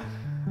it.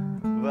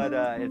 But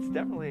it's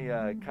definitely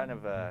kind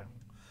of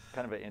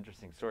an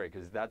interesting story,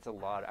 because that's a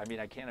lot. I mean,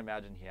 I can't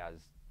imagine he has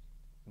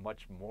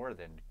much more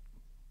than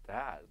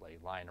that, like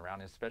lying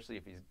around, especially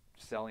if he's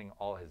selling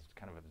all his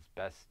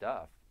best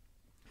stuff.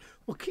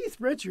 Well, Keith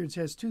Richards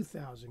has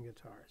 2,000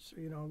 guitars,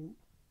 so,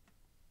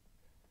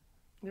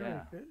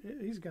 yeah,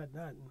 he's got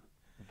nothing.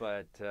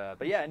 But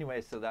yeah,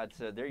 anyway, so that's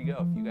there you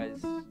go.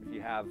 If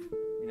you have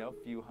a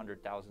few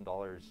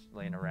 $100,000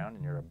 laying around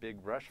and you're a big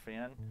Rush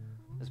fan,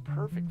 it's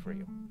perfect for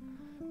you.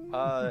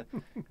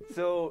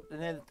 So,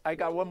 and then I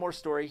got one more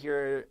story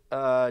here.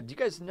 Do you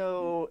guys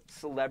know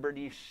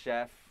celebrity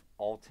chef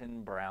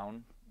Alton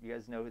Brown? You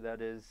guys know who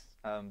that is?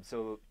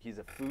 So he's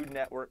a Food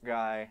Network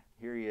guy.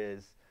 Here he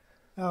is.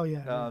 Oh,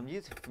 yeah.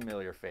 He's a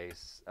familiar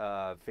face,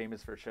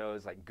 famous for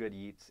shows like Good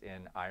Eats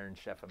and Iron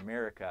Chef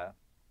America.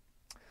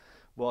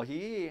 Well,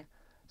 he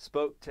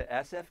spoke to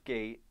SF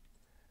Gate,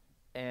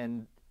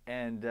 and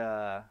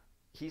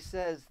he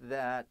says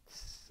that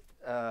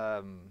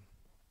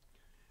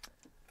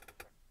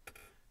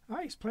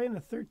he's playing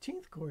the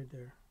 13th chord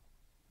there.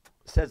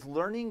 Says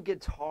learning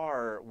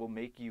guitar will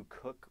make you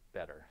cook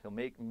better. He'll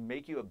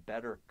make you a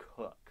better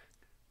cook.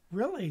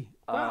 Really?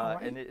 Wow.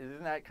 And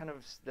isn't that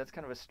that's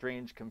kind of a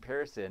strange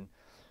comparison,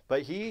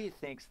 but he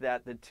thinks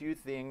that the two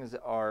things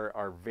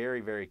are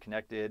very, very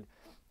connected.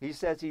 He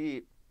says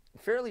he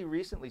fairly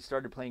recently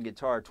started playing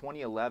guitar,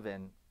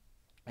 2011,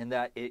 and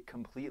that it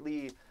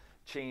completely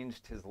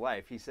changed his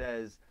life. He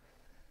says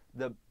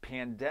the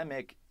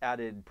pandemic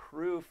added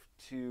proof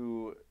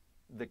to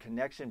the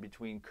connection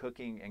between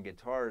cooking and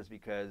guitars,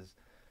 because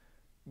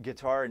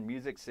guitar and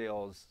music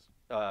sales,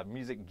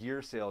 music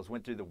gear sales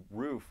went through the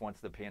roof once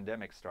the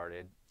pandemic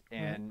started.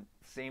 And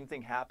same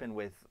thing happened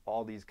with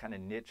all these kind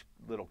of niche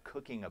little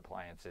cooking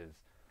appliances,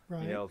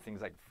 things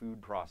like food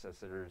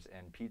processors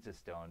and pizza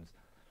stones.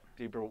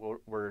 People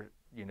were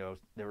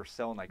they were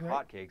selling like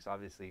hotcakes,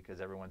 obviously,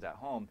 because everyone's at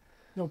home.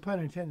 No pun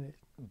intended.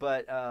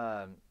 But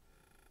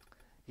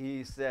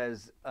he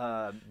says,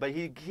 but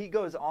he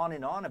goes on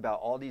and on about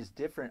all these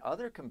different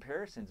other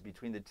comparisons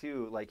between the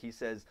two. Like he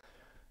says,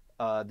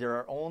 there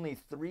are only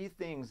 3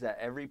 things that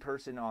every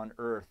person on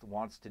earth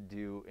wants to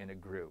do in a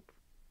group.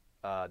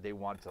 They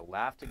want to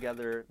laugh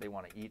together, they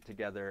want to eat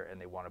together,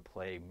 and they want to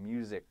play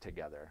music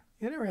together.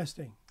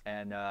 Interesting.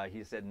 And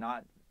he said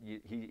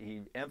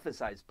he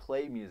emphasized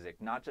play music,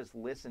 not just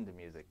listen to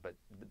music, but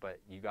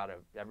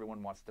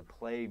everyone wants to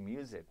play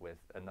music with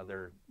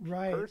another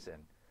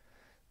person.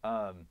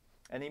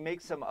 And he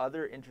makes some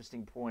other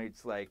interesting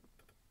points, like,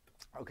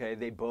 okay,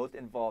 they both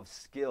involve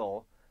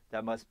skill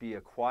that must be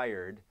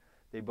acquired.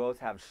 They both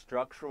have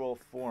structural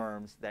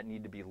forms that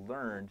need to be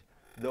learned,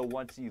 though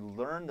once you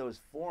learn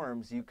those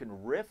forms, you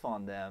can riff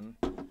on them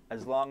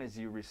as long as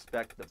you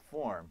respect the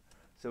form.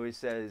 So he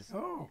says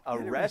a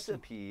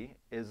recipe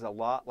is a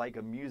lot like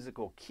a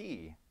musical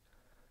key.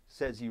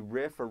 Says you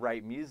riff or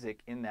write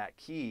music in that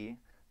key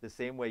the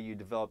same way you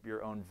develop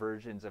your own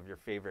versions of your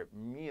favorite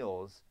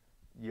meals.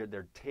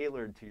 They're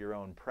tailored to your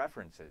own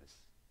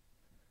preferences,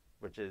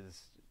 which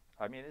is,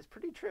 I mean, it's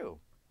pretty true.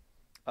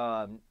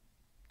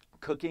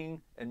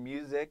 Cooking and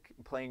music,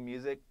 playing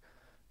music,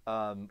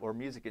 or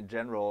music in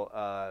general,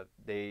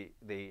 they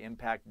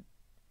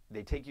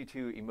take you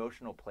to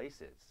emotional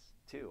places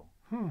too.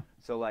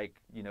 So like,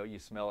 you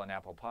smell an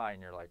apple pie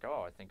and you're like,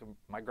 oh, I think of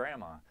my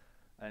grandma.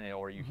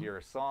 Or you hear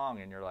a song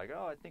and you're like,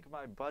 oh, I think of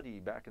my buddy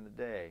back in the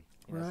day.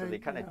 So they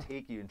kind of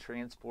take you and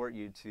transport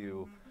you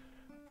to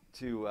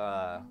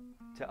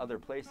other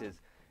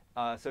places.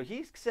 So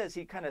he says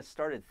he kind of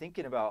started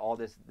thinking about all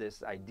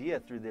this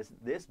idea through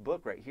this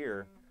book right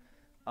here,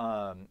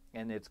 and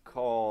it's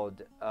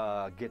called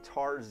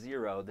Guitar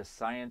Zero: The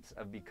Science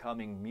of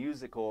Becoming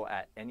Musical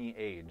at Any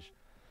Age.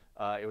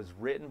 It was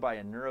written by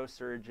a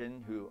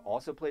neurosurgeon who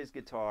also plays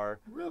guitar.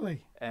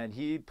 Really? And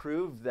he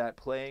proved that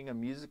playing a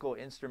musical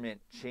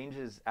instrument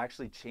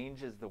actually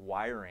changes the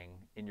wiring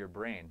in your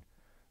brain.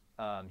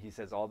 He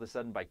says all of a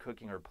sudden by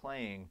cooking or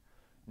playing,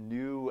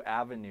 new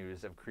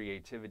avenues of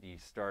creativity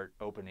start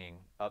opening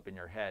up in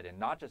your head, and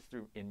not just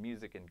in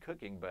music and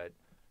cooking, but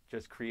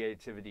just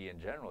creativity in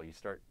general. You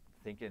start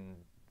thinking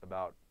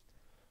about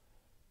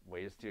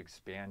ways to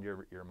expand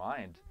your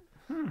mind.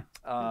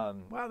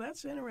 Wow,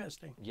 that's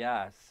interesting.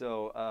 Yeah.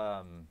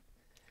 So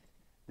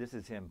this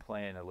is him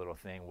playing a little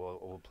thing.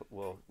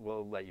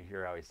 We'll let you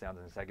hear how he sounds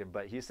in a second.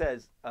 But he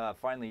says,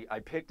 finally, I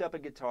picked up a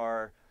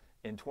guitar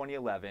in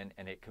 2011,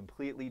 and it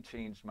completely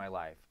changed my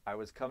life. I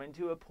was coming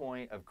to a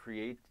point of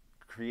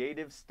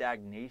creative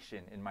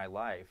stagnation in my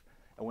life,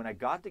 and when I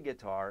got the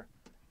guitar,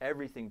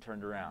 everything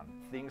turned around.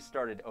 Things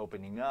started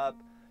opening up,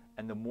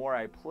 and the more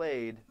I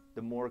played,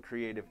 the more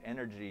creative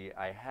energy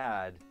I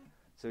had.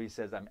 So he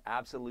says, I'm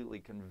absolutely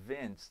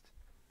convinced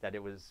that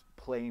it was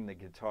playing the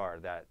guitar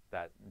that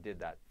did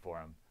that for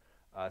him.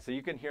 So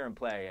you can hear him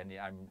play, and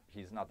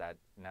he's not that.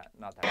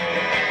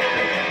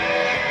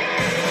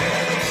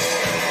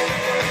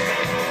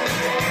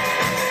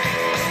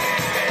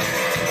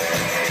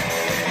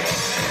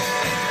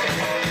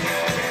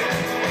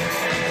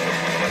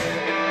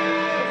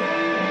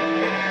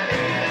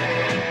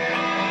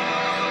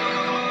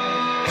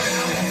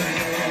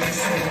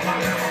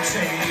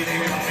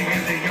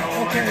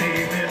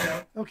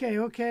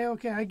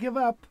 Okay. I give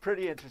up.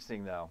 Pretty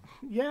interesting, though.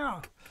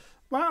 Yeah.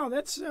 Wow,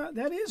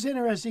 that is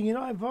interesting. You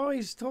know, I've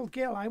always told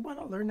Gail I want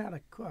to learn how to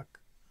cook.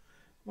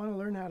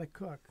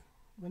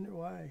 Wonder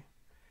why.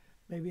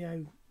 Maybe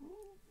anyway.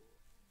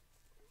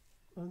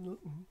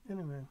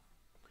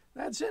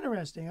 That's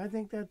interesting. I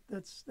think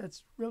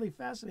that's really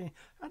fascinating.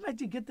 I'd like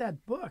to get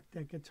that book,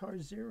 that Guitar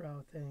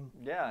Zero thing.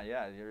 Yeah.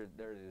 There it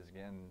is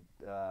again.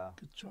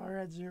 Guitar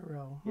at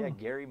Zero. Yeah,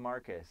 Gary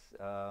Marcus.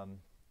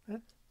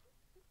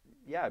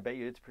 Yeah, I bet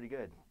you it's pretty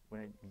good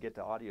when you get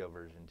the audio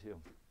version too.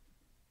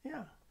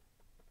 Yeah.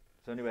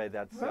 So anyway,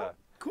 that's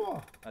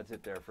cool. That's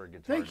it there for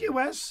guitar. Thank you,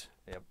 Wes.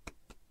 Yep.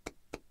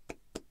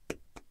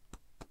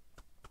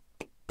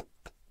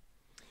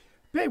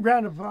 Big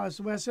round of applause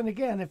to Wes. And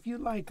again, if you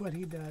like what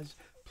he does,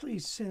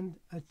 please send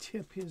a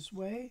tip his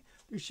way.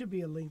 There should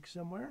be a link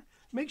somewhere.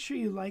 Make sure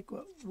you like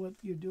what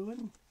you're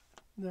doing,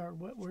 or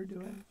what we're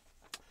doing.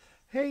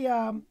 Hey,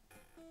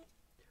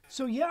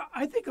 so yeah,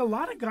 I think a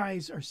lot of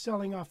guys are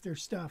selling off their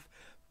stuff.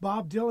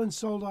 Bob Dylan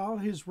sold all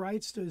his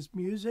rights to his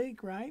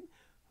music, right?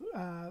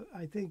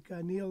 I think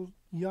Neil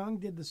Young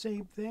did the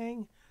same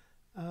thing.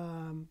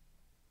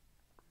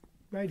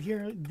 Right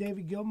here,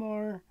 David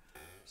Gilmour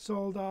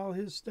sold all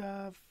his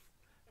stuff.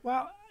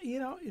 Well, you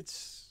know,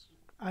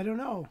 I don't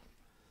know.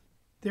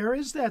 There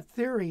is that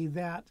theory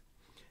that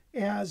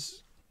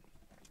as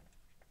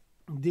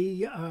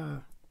the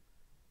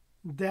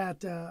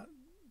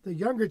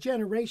younger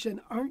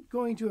generation aren't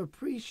going to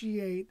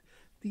appreciate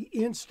the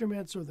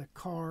instruments or the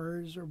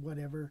cars or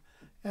whatever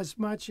as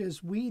much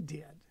as we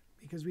did,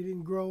 because we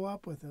didn't grow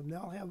up with them.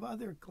 They'll have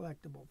other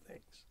collectible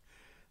things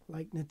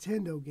like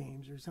Nintendo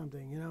games or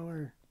something, you know,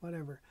 or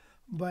whatever.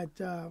 But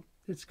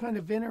it's kind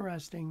of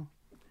interesting,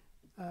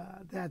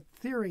 that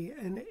theory.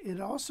 And it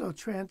also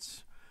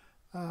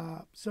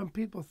some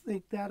people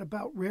think that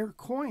about rare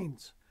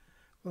coins.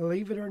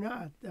 Believe it or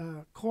not,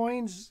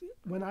 coins,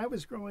 when I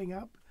was growing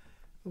up,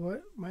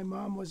 my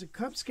mom was a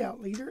Cub Scout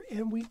leader,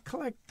 and we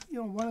collect, you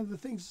know, one of the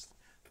things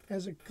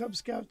as a Cub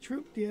Scout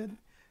troop did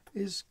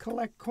is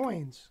collect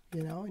coins,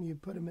 you know, and you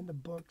put them in the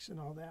books and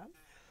all that.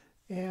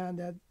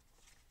 And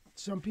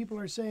some people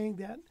are saying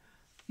that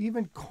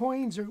even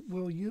coins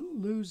will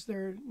lose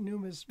their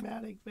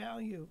numismatic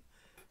value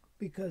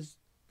because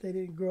they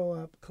didn't grow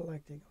up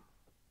collecting them.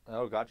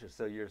 Oh, gotcha.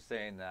 So you're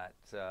saying that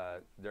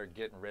they're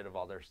getting rid of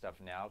all their stuff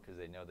now because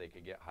they know they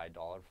could get high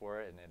dollar for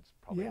it, and it's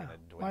probably going to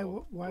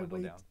dwindle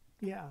down.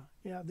 Yeah,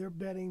 they're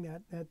betting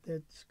that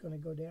that's going to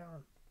go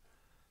down.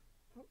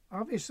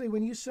 Obviously,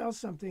 when you sell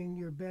something,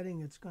 you're betting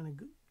it's going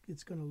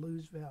to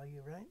lose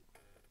value, right?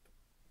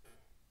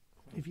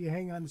 If you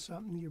hang on to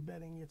something, you're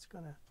betting it's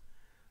going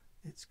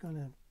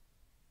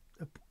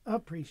to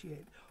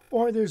appreciate.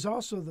 Or there's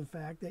also the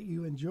fact that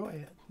you enjoy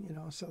it, you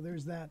know. So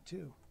there's that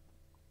too.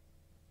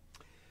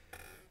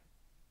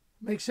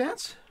 Make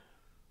sense?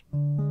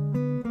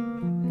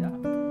 Yeah.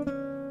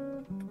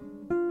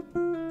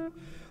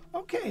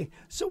 Okay,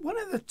 so one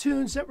of the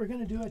tunes that we're going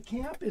to do at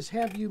camp is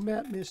Have You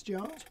Met Miss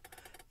Jones?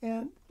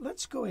 And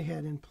let's go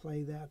ahead and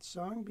play that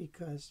song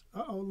because,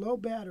 low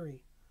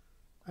battery.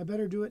 I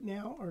better do it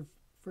now or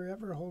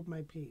forever hold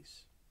my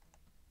peace.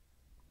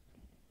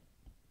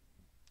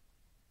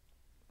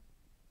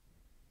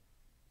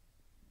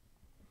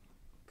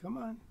 Come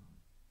on.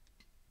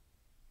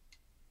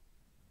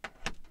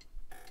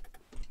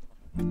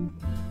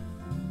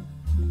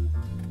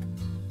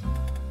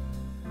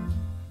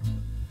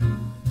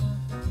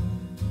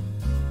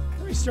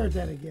 Let me start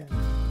that again.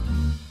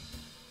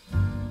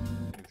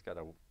 It's got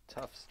a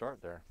tough start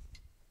there.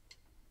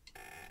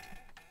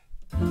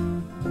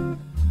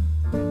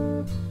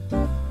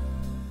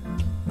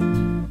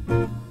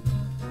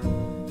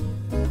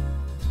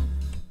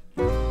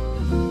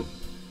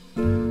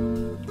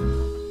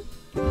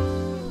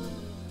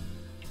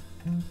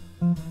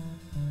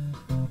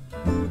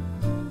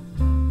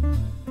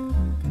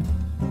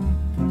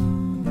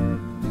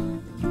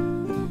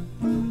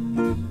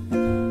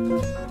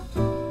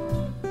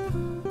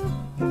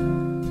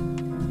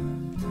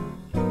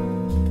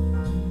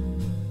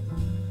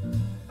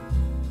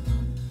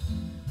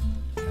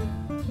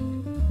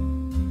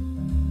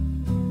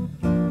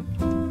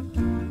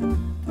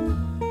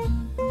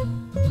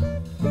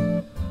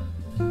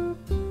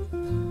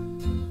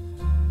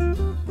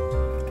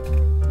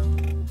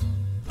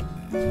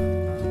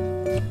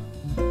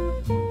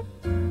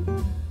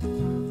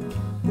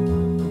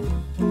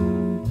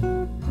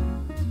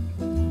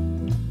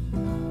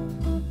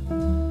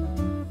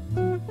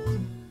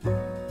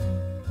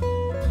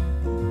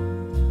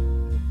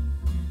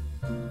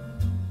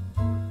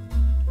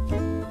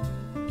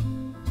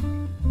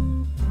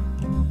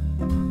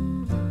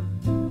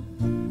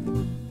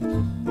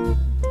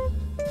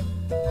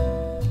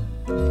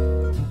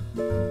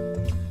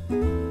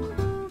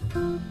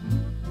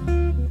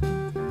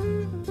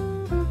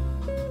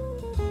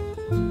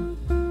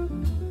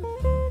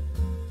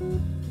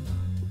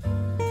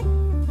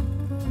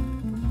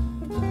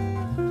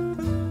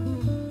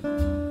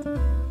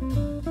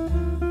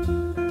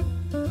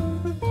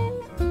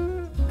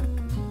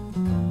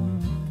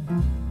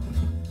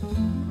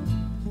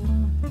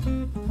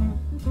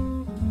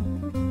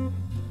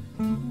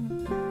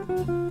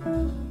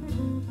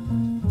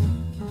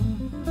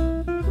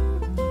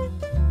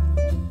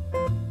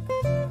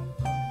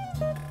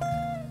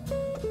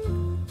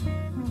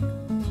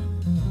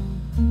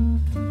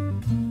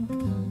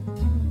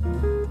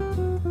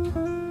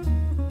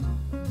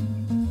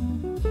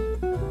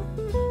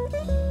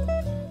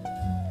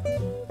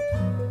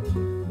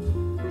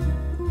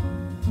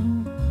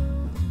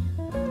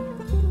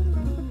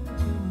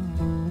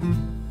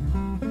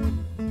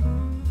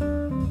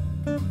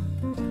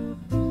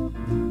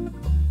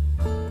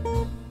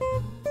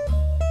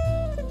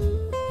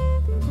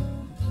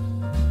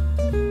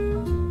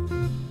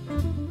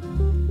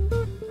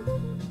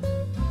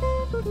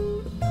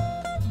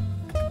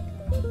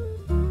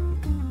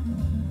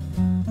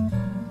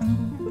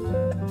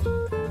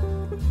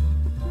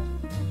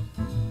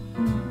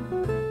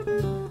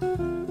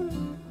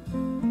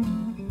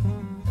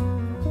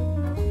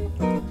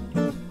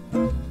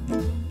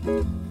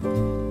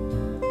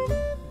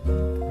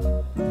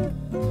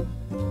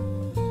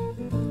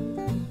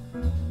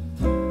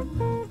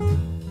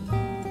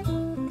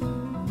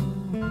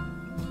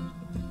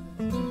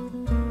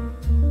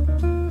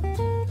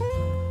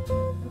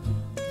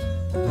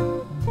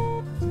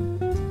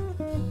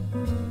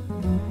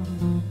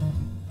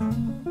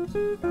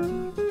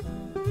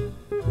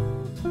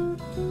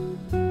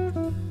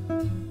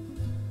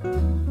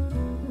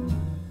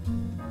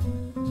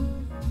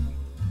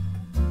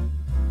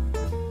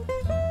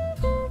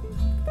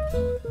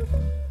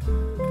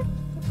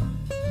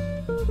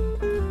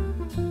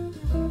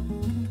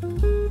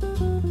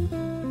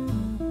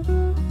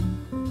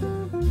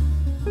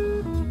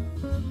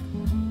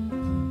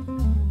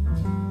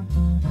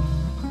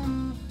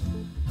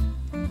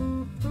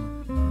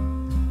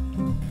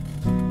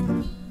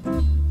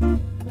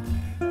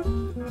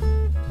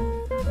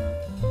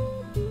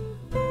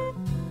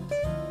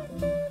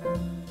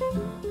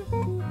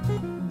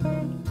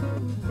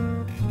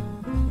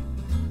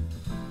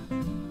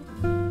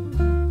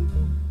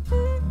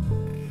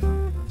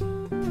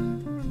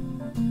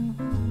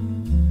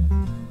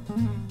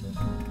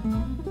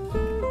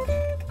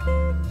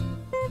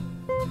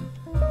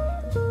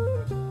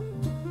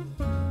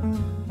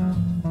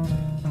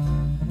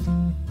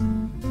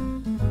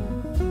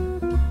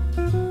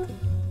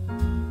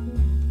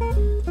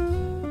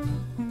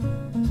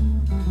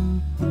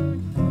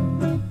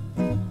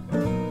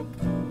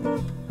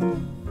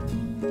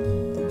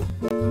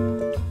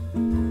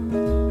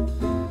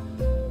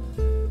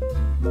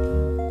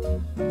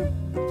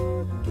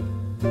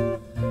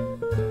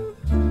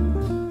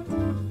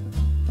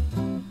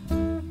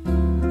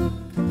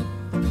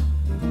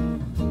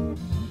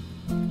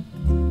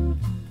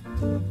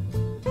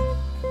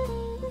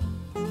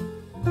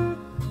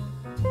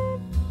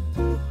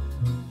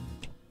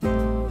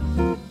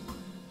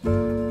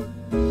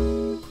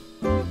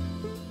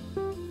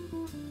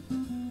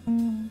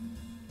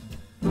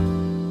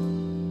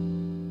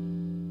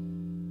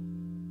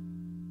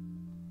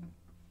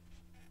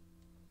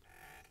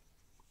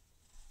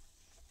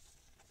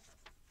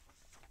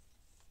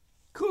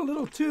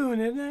 little tune,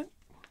 isn't it?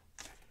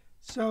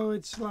 So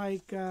it's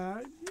like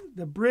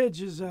the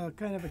bridge is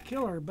kind of a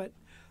killer, but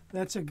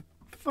that's a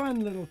fun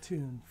little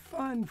tune.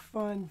 Fun,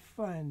 fun,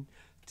 fun.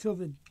 Till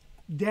the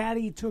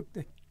daddy took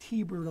the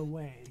T-bird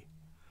away.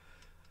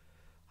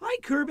 Hi,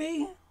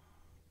 Kirby.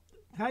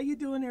 How you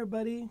doing there,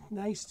 buddy?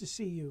 Nice to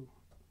see you.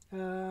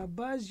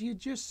 Buzz, you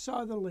just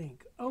saw the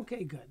link.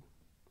 Okay, good.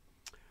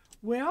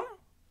 Well,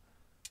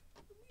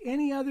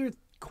 any other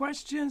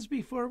questions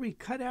before we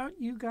cut out,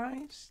 you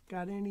guys?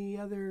 Got any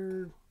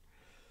other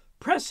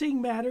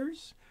pressing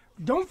matters?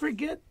 Don't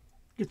forget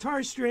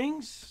guitar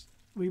strings.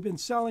 We've been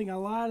selling a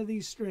lot of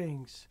these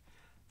strings.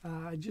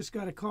 I just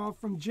got a call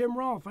from Jim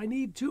Rolfe. I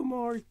need 2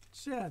 more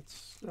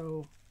sets.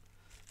 So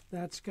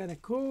that's kind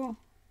of cool.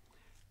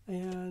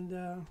 And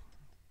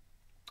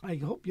I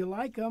hope you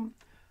like them.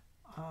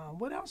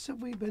 What else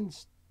have we been...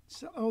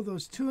 Oh,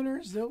 those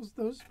tuners. Those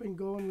have been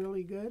going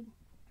really good.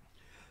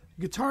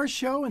 Guitar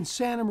show in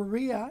Santa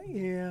Maria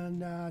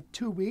in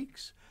 2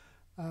 weeks.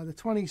 The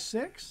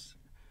 26th.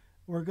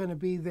 We're going to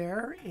be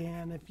there.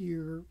 And if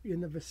you're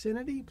in the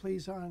vicinity,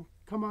 please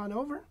come on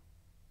over.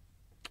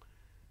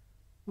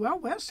 Well,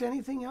 Wes,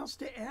 anything else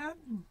to add?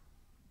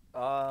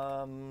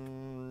 No,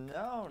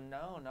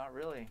 not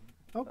really.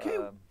 Okay.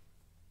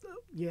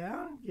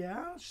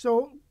 Yeah.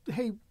 So,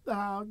 hey,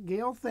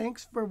 Gail,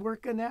 thanks for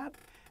working that.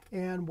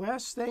 And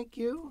Wes, thank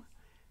you.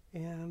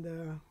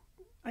 And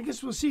I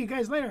guess we'll see you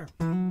guys later.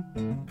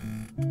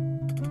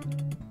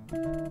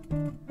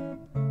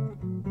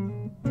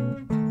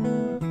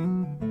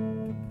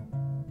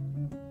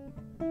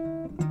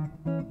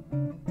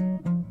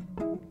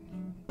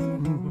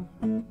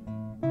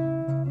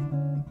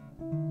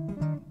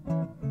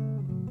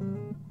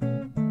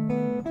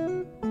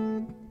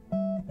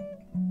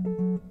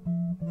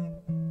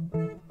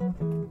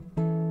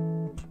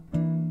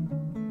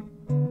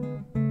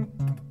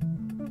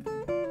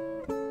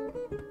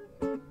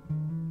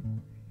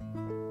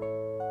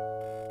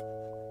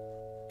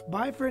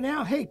 Bye for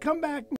now. Hey, come back.